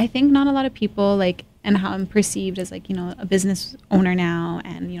 I think not a lot of people like, and how I'm perceived as like, you know, a business owner now,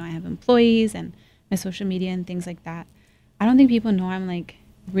 and, you know, I have employees and my social media and things like that. I don't think people know I'm like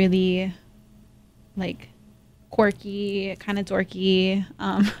really like quirky, kind of dorky.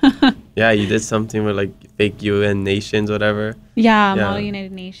 Yeah, you did something with like fake UN nations, whatever. Yeah, Model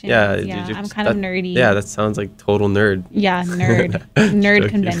United Nations. Yeah, I'm kind of nerdy. Yeah, that sounds like total nerd. Yeah, nerd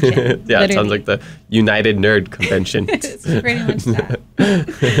convention. Yeah, it sounds like the United Nerd Convention. It's pretty much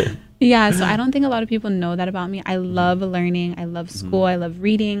that. Yeah, so I don't think a lot of people know that about me. I love learning. I love school. I love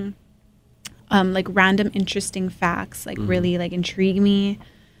reading. Like random interesting facts like really like intrigue me.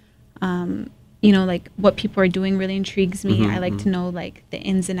 You know, like what people are doing really intrigues me. I like to know like the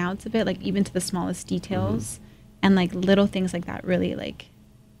ins and outs of it, like even to the smallest details, and like little things like that. Really, like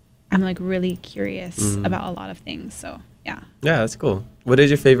I'm like really curious about a lot of things. So yeah. Yeah, that's cool. What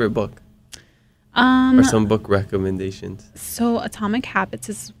is your favorite book? Or some book recommendations? So Atomic Habits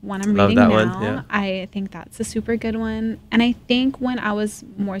is one I'm reading now. One, yeah. I think that's a super good one. And I think when I was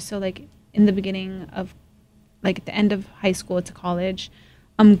more so like in the beginning of like at the end of high school to college.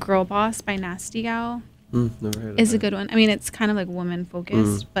 Girl Boss by Nasty Gal Never heard of is that. a good one. I mean, it's kind of like woman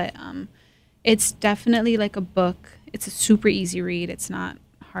focused, but it's definitely like a book. It's a super easy read. It's not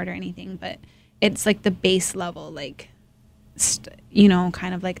hard or anything, but it's like the base level, like, you know,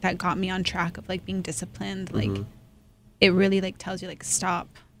 kind of like that got me on track of like being disciplined. Like, it really like tells you like stop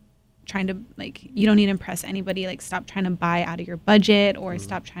trying to, like, you don't need to impress anybody. Like, stop trying to buy out of your budget, or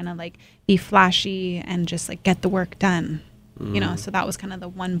stop trying to like be flashy, and just like get the work done. You know, so that was kind of the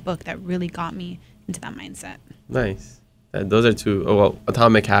one book that really got me into that mindset. Nice. Those are two. Oh, well,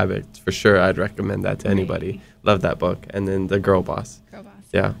 Atomic Habits, for sure. I'd recommend that to anybody. Right. Love that book. And then The Girl Boss. Girl Boss.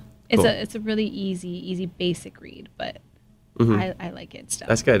 Yeah. It's cool. a really easy basic read, but I like it still.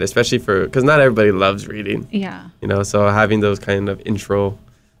 That's good, especially because not everybody loves reading. Yeah. You know, so having those kind of intro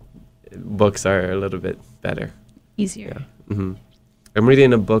books are a little bit better. Easier. Yeah. I'm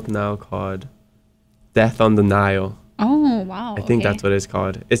reading a book now called Death on the Nile. Oh, wow. I think that's what it's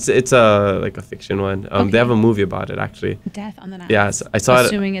called. It's a like a fiction one. They have a movie about it, actually. Death on the Nile. Yeah, so I saw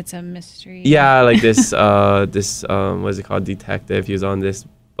Assuming it's a mystery. Yeah, like this what is it called, detective. He was on this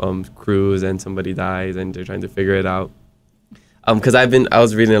cruise and somebody dies and they're trying to figure it out. Because I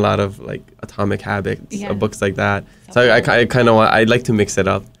was reading a lot of like Atomic Habits, books like that. So I kind of I'd like to mix it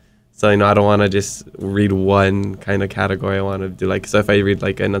up. So, you know, I don't want to just read one kind of category. I want to do like, so if I read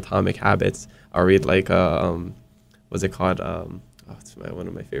like an Atomic Habits, I'll read like what's it called? It's one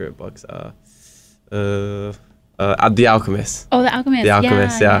of my favorite books. The Alchemist. Oh, The Alchemist. The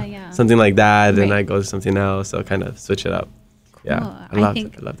Alchemist, yeah. Something like that, Right. and I go to something else. So kind of switch it up. Cool. Yeah, I love The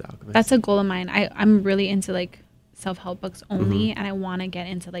Alchemist. That's a goal of mine. I'm really into like self-help books only, and I want to get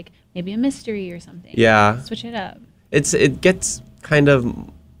into like maybe a mystery or something. Yeah. Switch it up. It gets kind of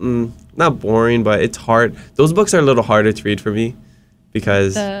not boring, but it's hard. Those books are a little harder to read for me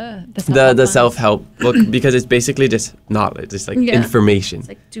because the self-help book, because it's basically just knowledge, it's like information. It's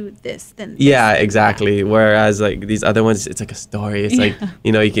like do this, then this, yeah, exactly. Whereas like these other ones, it's like a story. It's like,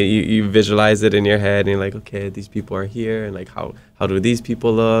 you know, you visualize it in your head and you're like, okay, these people are here, and like how do these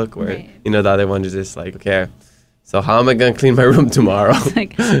people look? Where you know, the other one is just like, okay, so how am I gonna clean my room tomorrow? It's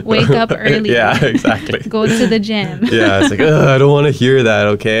like wake up early. Yeah, exactly. Go to the gym. Yeah, it's like, I don't want to hear that.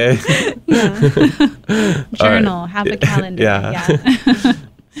 Okay. Journal. Right. Have a calendar. Yeah.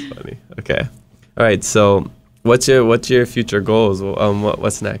 It's funny. Okay. All right. So, what's your future goals?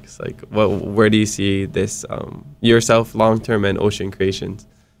 What's next? Like, where do you see this yourself long term and Ocean Creations?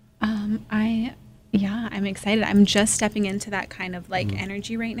 I'm excited. I'm just stepping into that kind of like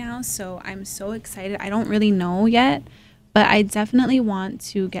energy right now. So I'm so excited. I don't really know yet, but I definitely want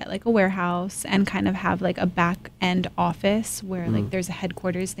to get like a warehouse and kind of have like a back end office where like there's a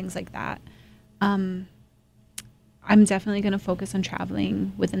headquarters, things like that. I'm definitely going to focus on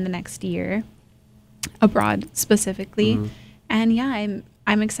traveling within the next year, abroad specifically. And yeah,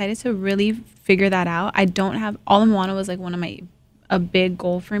 I'm excited to really figure that out. I don't have, Ala Moana was like a big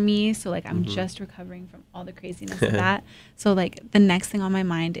goal for me. So like I'm just recovering from all the craziness of that. So like the next thing on my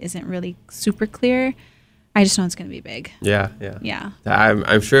mind isn't really super clear. I just know it's going to be big. Yeah.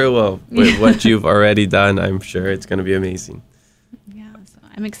 I'm sure it will. With what you've already done, I'm sure it's going to be amazing. Yeah, so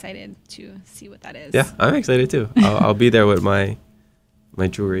I'm excited to see what that is. Yeah, I'm excited too. I'll be there with my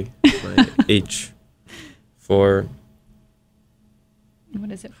jewelry, my H for... What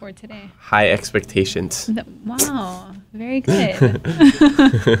is it for today? High expectations. Wow, very good.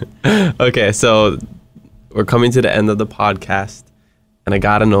 Okay, so we're coming to the end of the podcast, and I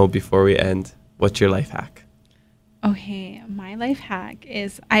gotta know before we end, what's your life hack? Okay, my life hack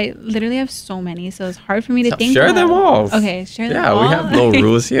is, I literally have so many, so it's hard for me to think. Share them all. Okay, share them all. Yeah, we have no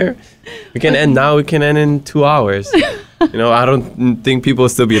rules here. We can end now. We can end in 2 hours. You know, I don't think people will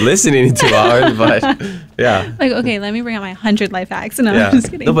still be listening in 2 hours, but yeah. Like, okay, let me bring out my 100 life hacks. No, I'm just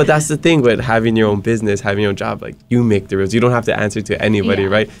kidding. No, but that's the thing with having your own business, having your own job. Like, you make the rules. You don't have to answer to anybody,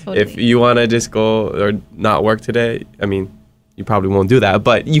 right? Totally. If you want to just go or not work today, I mean, you probably won't do that,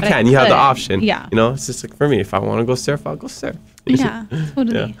 but you can. You have the option. Yeah. You know, it's just like for me, if I want to go surf, I'll go surf. Yeah,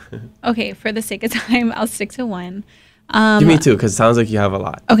 totally. Yeah. Okay, for the sake of time, I'll stick to one. Give me two, because it sounds like you have a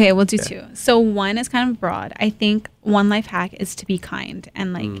lot. Okay, we'll do two. So one is kind of broad. I think one life hack is to be kind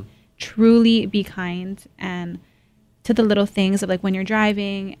and like truly be kind, and to the little things of like when you're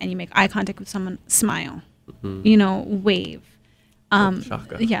driving and you make eye contact with someone, smile, you know, wave.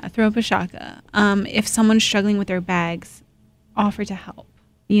 Yeah, throw up a shaka. If someone's struggling with their bags, offer to help.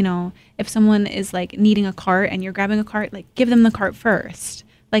 You know, if someone is like needing a cart and you're grabbing a cart, like give them the cart first.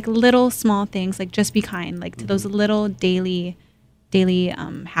 Like little small things, like just be kind, like to those little daily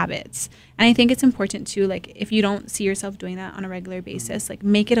habits. And I think it's important too, like if you don't see yourself doing that on a regular basis, like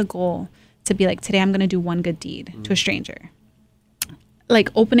make it a goal to be like, today I'm going to do one good deed to a stranger. Like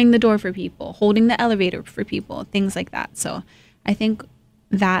opening the door for people, holding the elevator for people, things like that. So I think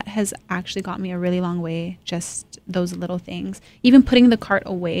that has actually got me a really long way, just those little things. Even putting the cart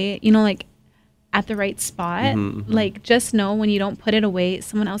away, you know, like at the right spot. Like just know when you don't put it away,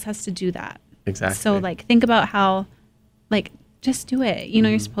 someone else has to do that. Exactly. So like think about how, like, just do it. You know,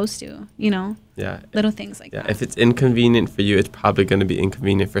 you're supposed to, you know? Yeah. Little things like that. If it's inconvenient for you, it's probably going to be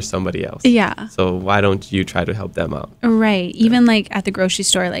inconvenient for somebody else. Yeah. So why don't you try to help them out? Right. Even like at the grocery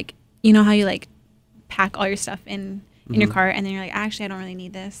store, like, you know how you like pack all your stuff in your cart and then you're like, actually, I don't really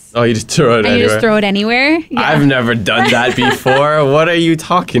need this. Oh, you just throw it anywhere? You just throw it anywhere? Yeah. I've never done that before. What are you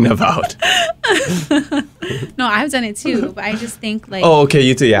talking about? No, I've done it too, but I just think like... Oh, okay,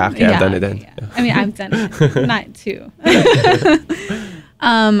 you too. Yeah, okay, I've done it then. Yeah. I mean, I've done it. Not too.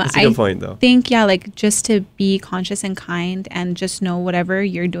 That's a good point, though. I think, yeah, like just to be conscious and kind and just know whatever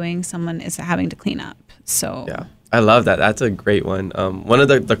you're doing, someone is having to clean up. So... Yeah, I love that. That's a great one. One of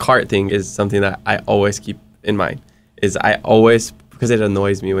the cart thing is something that I always keep in mind. Is I always, because it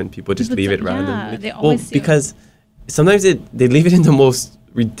annoys me when people just leave it randomly. They always do. Because sometimes they leave it in the most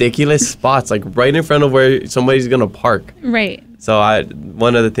ridiculous spots, like right in front of where somebody's gonna park. Right. So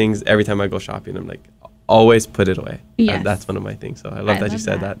one of the things every time I go shopping, I'm like, always put it away. Yes. That's one of my things. So I love that you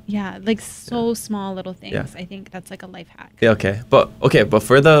said that. Yeah, like so small little things. Yeah. I think that's like a life hack. Yeah, but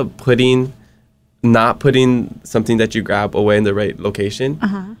for the not putting something that you grab away in the right location.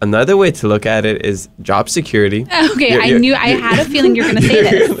 Another way to look at it is job security. Okay, I had a feeling you were going to say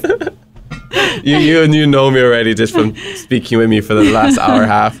this. you know me already just from speaking with me for the last hour and a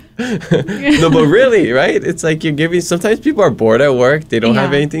half. No, but really, right? It's like you're giving, sometimes people are bored at work. They don't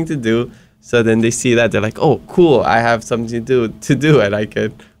have anything to do. So then they see that, they're like, oh, cool, I have something to do and I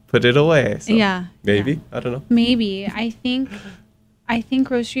could put it away. So maybe, I don't know. Maybe. I think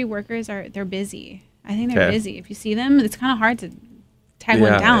grocery workers they're busy. I think they're busy. If you see them, it's kind of hard to tag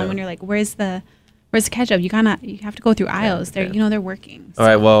one down when you're like, where's the ketchup? You have to go through aisles. They're working. So. All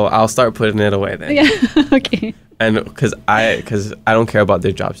right, well, I'll start putting it away then. Yeah. Okay. And because I don't care about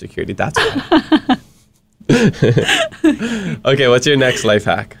their job security. That's why. Okay, what's your next life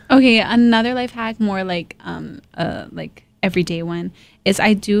hack? Okay, another life hack, more like everyday one, is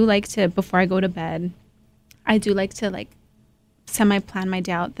I do like to, before I go to bed, I do like to like semi-plan my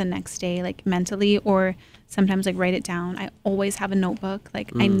day out the next day, like mentally, or sometimes like write it down. I always have a notebook. Like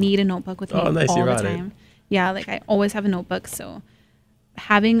I need a notebook with me all the time. Yeah, like I always have a notebook. So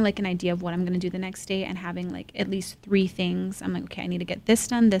having like an idea of what I'm going to do the next day and having like at least 3 things, I'm like, okay, I need to get this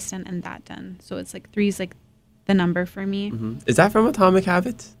done, and that done. So it's like 3 is like the number for me. Is that from Atomic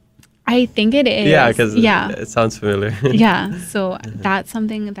Habits? I think it is. Yeah, because it sounds familiar. Yeah, so that's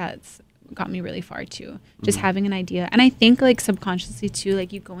something that's got me really far too, just having an idea. And I think like subconsciously too,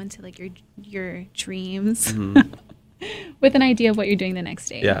 like you go into like your dreams with an idea of what you're doing the next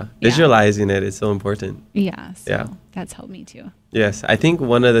day. Visualizing it is so important. So that's helped me too. Yes, I think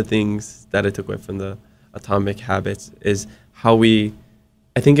one of the things that I took away from the Atomic Habits is how I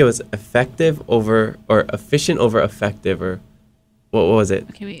think it was efficient over effective, or what was it?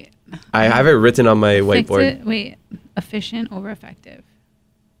 Okay, wait. I have it written on my whiteboard. Efficient over effective.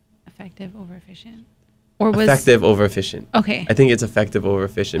 Effective over efficient, or was effective over efficient? Okay, I think it's effective over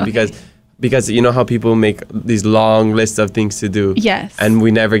efficient because you know how people make these long lists of things to do. Yes, and we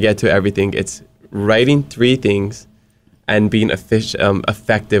never get to everything. It's writing 3 things and being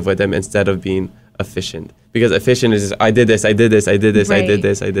effective with them instead of being efficient. Because efficient is just, I did this, I did this, I did this, I did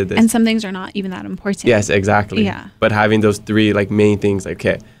this, I did this, and some things are not even that important. Yes, exactly. Yeah, but having those 3 like main things, like,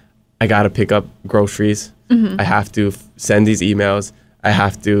 okay, I gotta pick up groceries. I have to send these emails. I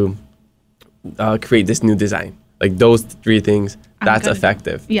have to create this new design. Like those 3 things, that's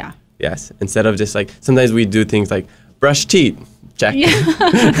effective. Yeah. Yes. Instead of just like, sometimes we do things like brush teeth, check.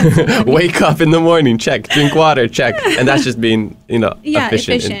 Wake up in the morning, check. Drink water, check. And that's just being,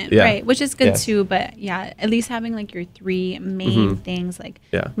 efficient. Right. Which is good too. But yeah, at least having like your 3 main things, like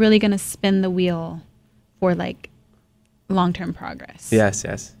really going to spin the wheel for like long-term progress. Yes.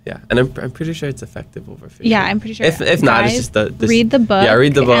 Yeah. And I'm pretty sure it's effective over efficient. Yeah, I'm pretty sure. If not, it's just read the book. Yeah,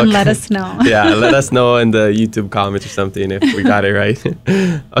 read the book. And let us know. Let us know in the YouTube comments or something if we got it right.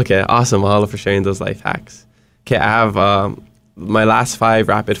 Okay, awesome. Mahalo for sharing those life hacks. Okay, I have my last 5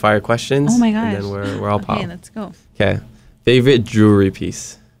 rapid fire questions. Oh my gosh. And then we're all popped. Okay, let's go. Okay. Favorite jewelry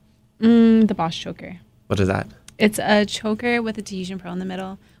piece? The Boss choker. What is that? It's a choker with a Tahitian pearl in the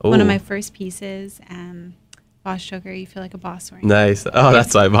middle. Ooh. One of my first pieces, and Boss choker, you feel like a boss wearing it. Nice. Oh,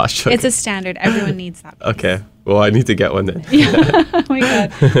 that's why Boss choker. It's a standard. Everyone needs that piece. Okay. Well, I need to get one then. Yeah. Oh my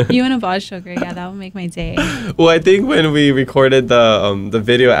God. You and a bod sugar. Yeah, that would make my day. Well, I think when we recorded the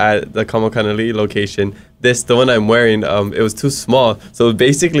video at the Aliʻi location, the one I'm wearing, it was too small. So it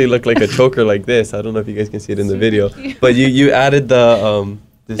basically looked like a choker like this. I don't know if you guys can see it in the video. Cute. But you added the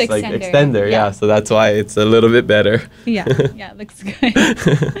The like extender. extender. Yeah. So that's why it's a little bit better. Yeah. Yeah, it looks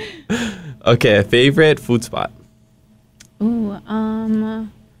good. Okay, favorite food spot? Ooh,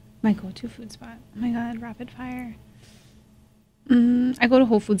 my go-to food spot. Oh my God, rapid fire. I go to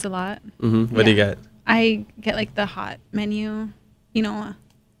Whole Foods a lot. What do you get? I get like the hot menu, you know.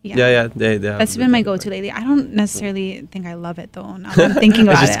 Yeah. They That's been my go-to lately. I don't necessarily think I love it though. Now that I'm thinking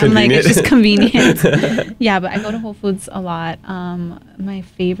about It's it, I'm like, it's just convenient. convenient. Yeah, but I go to Whole Foods a lot. My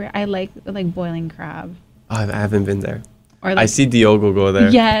favorite, I like boiling crab. Oh, I haven't been there. Or I see Diogo go there.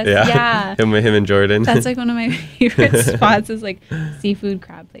 Yes, yeah. him and Jordan. That's like one of my favorite spots is like seafood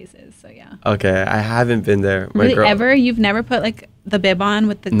crab places. So yeah. Okay, I haven't been there. Ever? You've never put like the bib on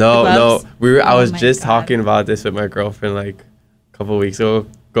with the No. gloves? I was my just God. talking about this with my girlfriend like a couple weeks ago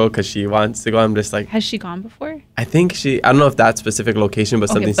because she wants to go. I'm just like, Has she gone before? I think I don't know if that specific location, but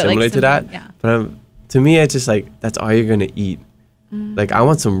something but, like, similar to that. Yeah. But to me, it's just like, that's all you're going to eat. Like, I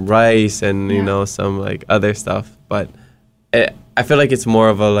want some rice and, you know, some like other stuff. But I feel like it's more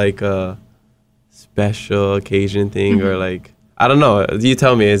of a special occasion thing or like, I don't know. You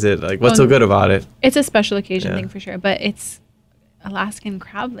tell me, is it like, what's so good about it? It's a special occasion thing for sure, but it's Alaskan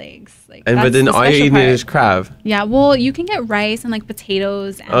crab legs. Like, But then all you're eating is crab. Yeah, well, you can get rice and like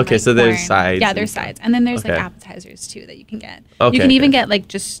potatoes. And, Okay, like, so there's corn. sides Yeah, and there's stuff. sides, and then there's like Okay. appetizers too that you can get. Okay, You can even okay. get like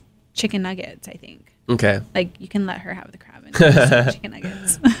just chicken nuggets. I think. Okay. Like you can let her have the crab and just chicken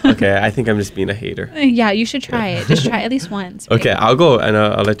nuggets. Okay, I think I'm just being a hater. Yeah, you should try it. Just try it at least once. Right? Okay, I'll go and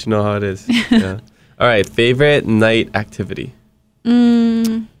I'll let you know how it is. Yeah. All right, favorite night activity?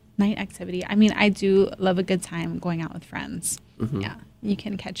 Night activity. I mean, I do love a good time going out with friends. Yeah, you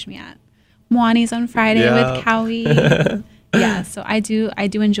can catch me at Moani's on Friday Yeah. with Cowie. Yeah, so I do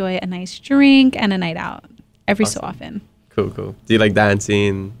enjoy a nice drink and a night out every so often. Cool. Do you like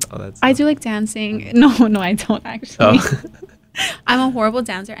dancing? All that stuff? I do like dancing. No, I don't actually. Oh. I'm a horrible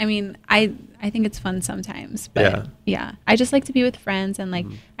dancer. I mean, I think it's fun sometimes, but yeah, I just like to be with friends, and like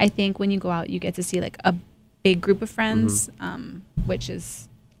I think when you go out, you get to see like a big group of friends, which is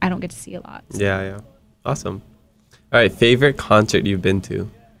I don't get to see a lot. So. Yeah. Awesome. All right, favorite concert you've been to?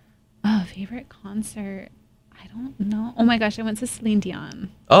 Oh, favorite concert? I don't know. Oh my gosh, I went to Celine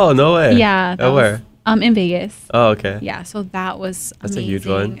Dion. Oh, no way. Yeah. Where? In Vegas. Oh, okay. Yeah, so that was That's amazing. a huge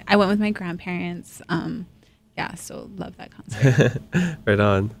one. I went with my grandparents. Yeah, so love that concert. Right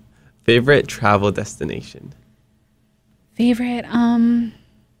on. Favorite travel destination? Favorite?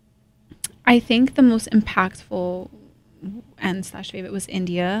 I think the most impactful and / favorite was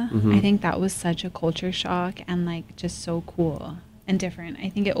India. I think that was such a culture shock and like just so cool and different. I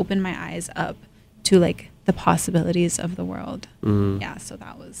think it opened my eyes up to like the possibilities of the world. Yeah, so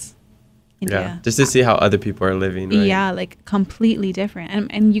that was India. Yeah, just to see how other people are living. Right? Yeah, like completely different,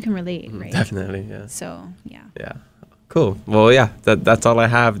 and you can relate, right? Definitely, yeah. So yeah. Yeah, cool. Well, yeah, that's all I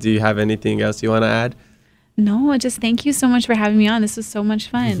have. Do you have anything else you want to add? No, just thank you so much for having me on. This was so much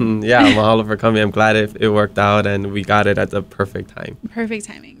fun. Yeah, mahalo for coming. I'm glad it worked out and we got it at the perfect time. Perfect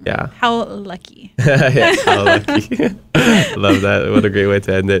timing. Yeah. How lucky. Yeah, how lucky. Love that. What a great way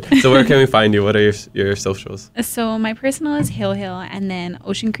to end it. So where can we find you? What are your socials? So my personal is Haelee, and then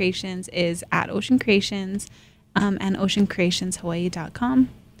Ocean Creations is at Ocean Creations, and oceancreationshawaii.com.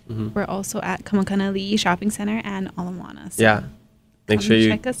 We're also at Makana Aliʻi Shopping Center and Ala Moana. So Yeah. Make sure you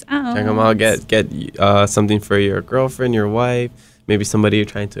check us out. Check them out. Get something for your girlfriend, your wife, maybe somebody you're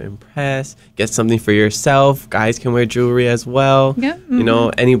trying to impress. Get something for yourself. Guys can wear jewelry as well. Yeah. You know,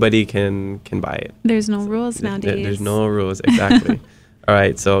 anybody can buy it. There's no rules nowadays. There's no rules, exactly. All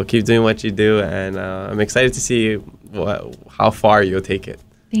right, so keep doing what you do, and I'm excited to see how far you'll take it.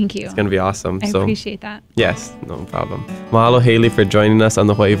 Thank you. It's going to be awesome. I appreciate that. Yes, no problem. Mahalo, Haelee, for joining us on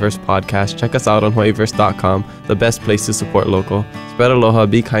the Hawaiiverse podcast. Check us out on hawaiiverse.com, the best place to support local. Spread aloha,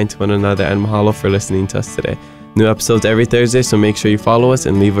 be kind to one another, and mahalo for listening to us today. New episodes every Thursday, so make sure you follow us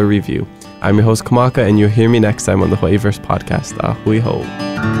and leave a review. I'm your host, Kamaka, and you'll hear me next time on the Hawaiiverse podcast. Ahui ho.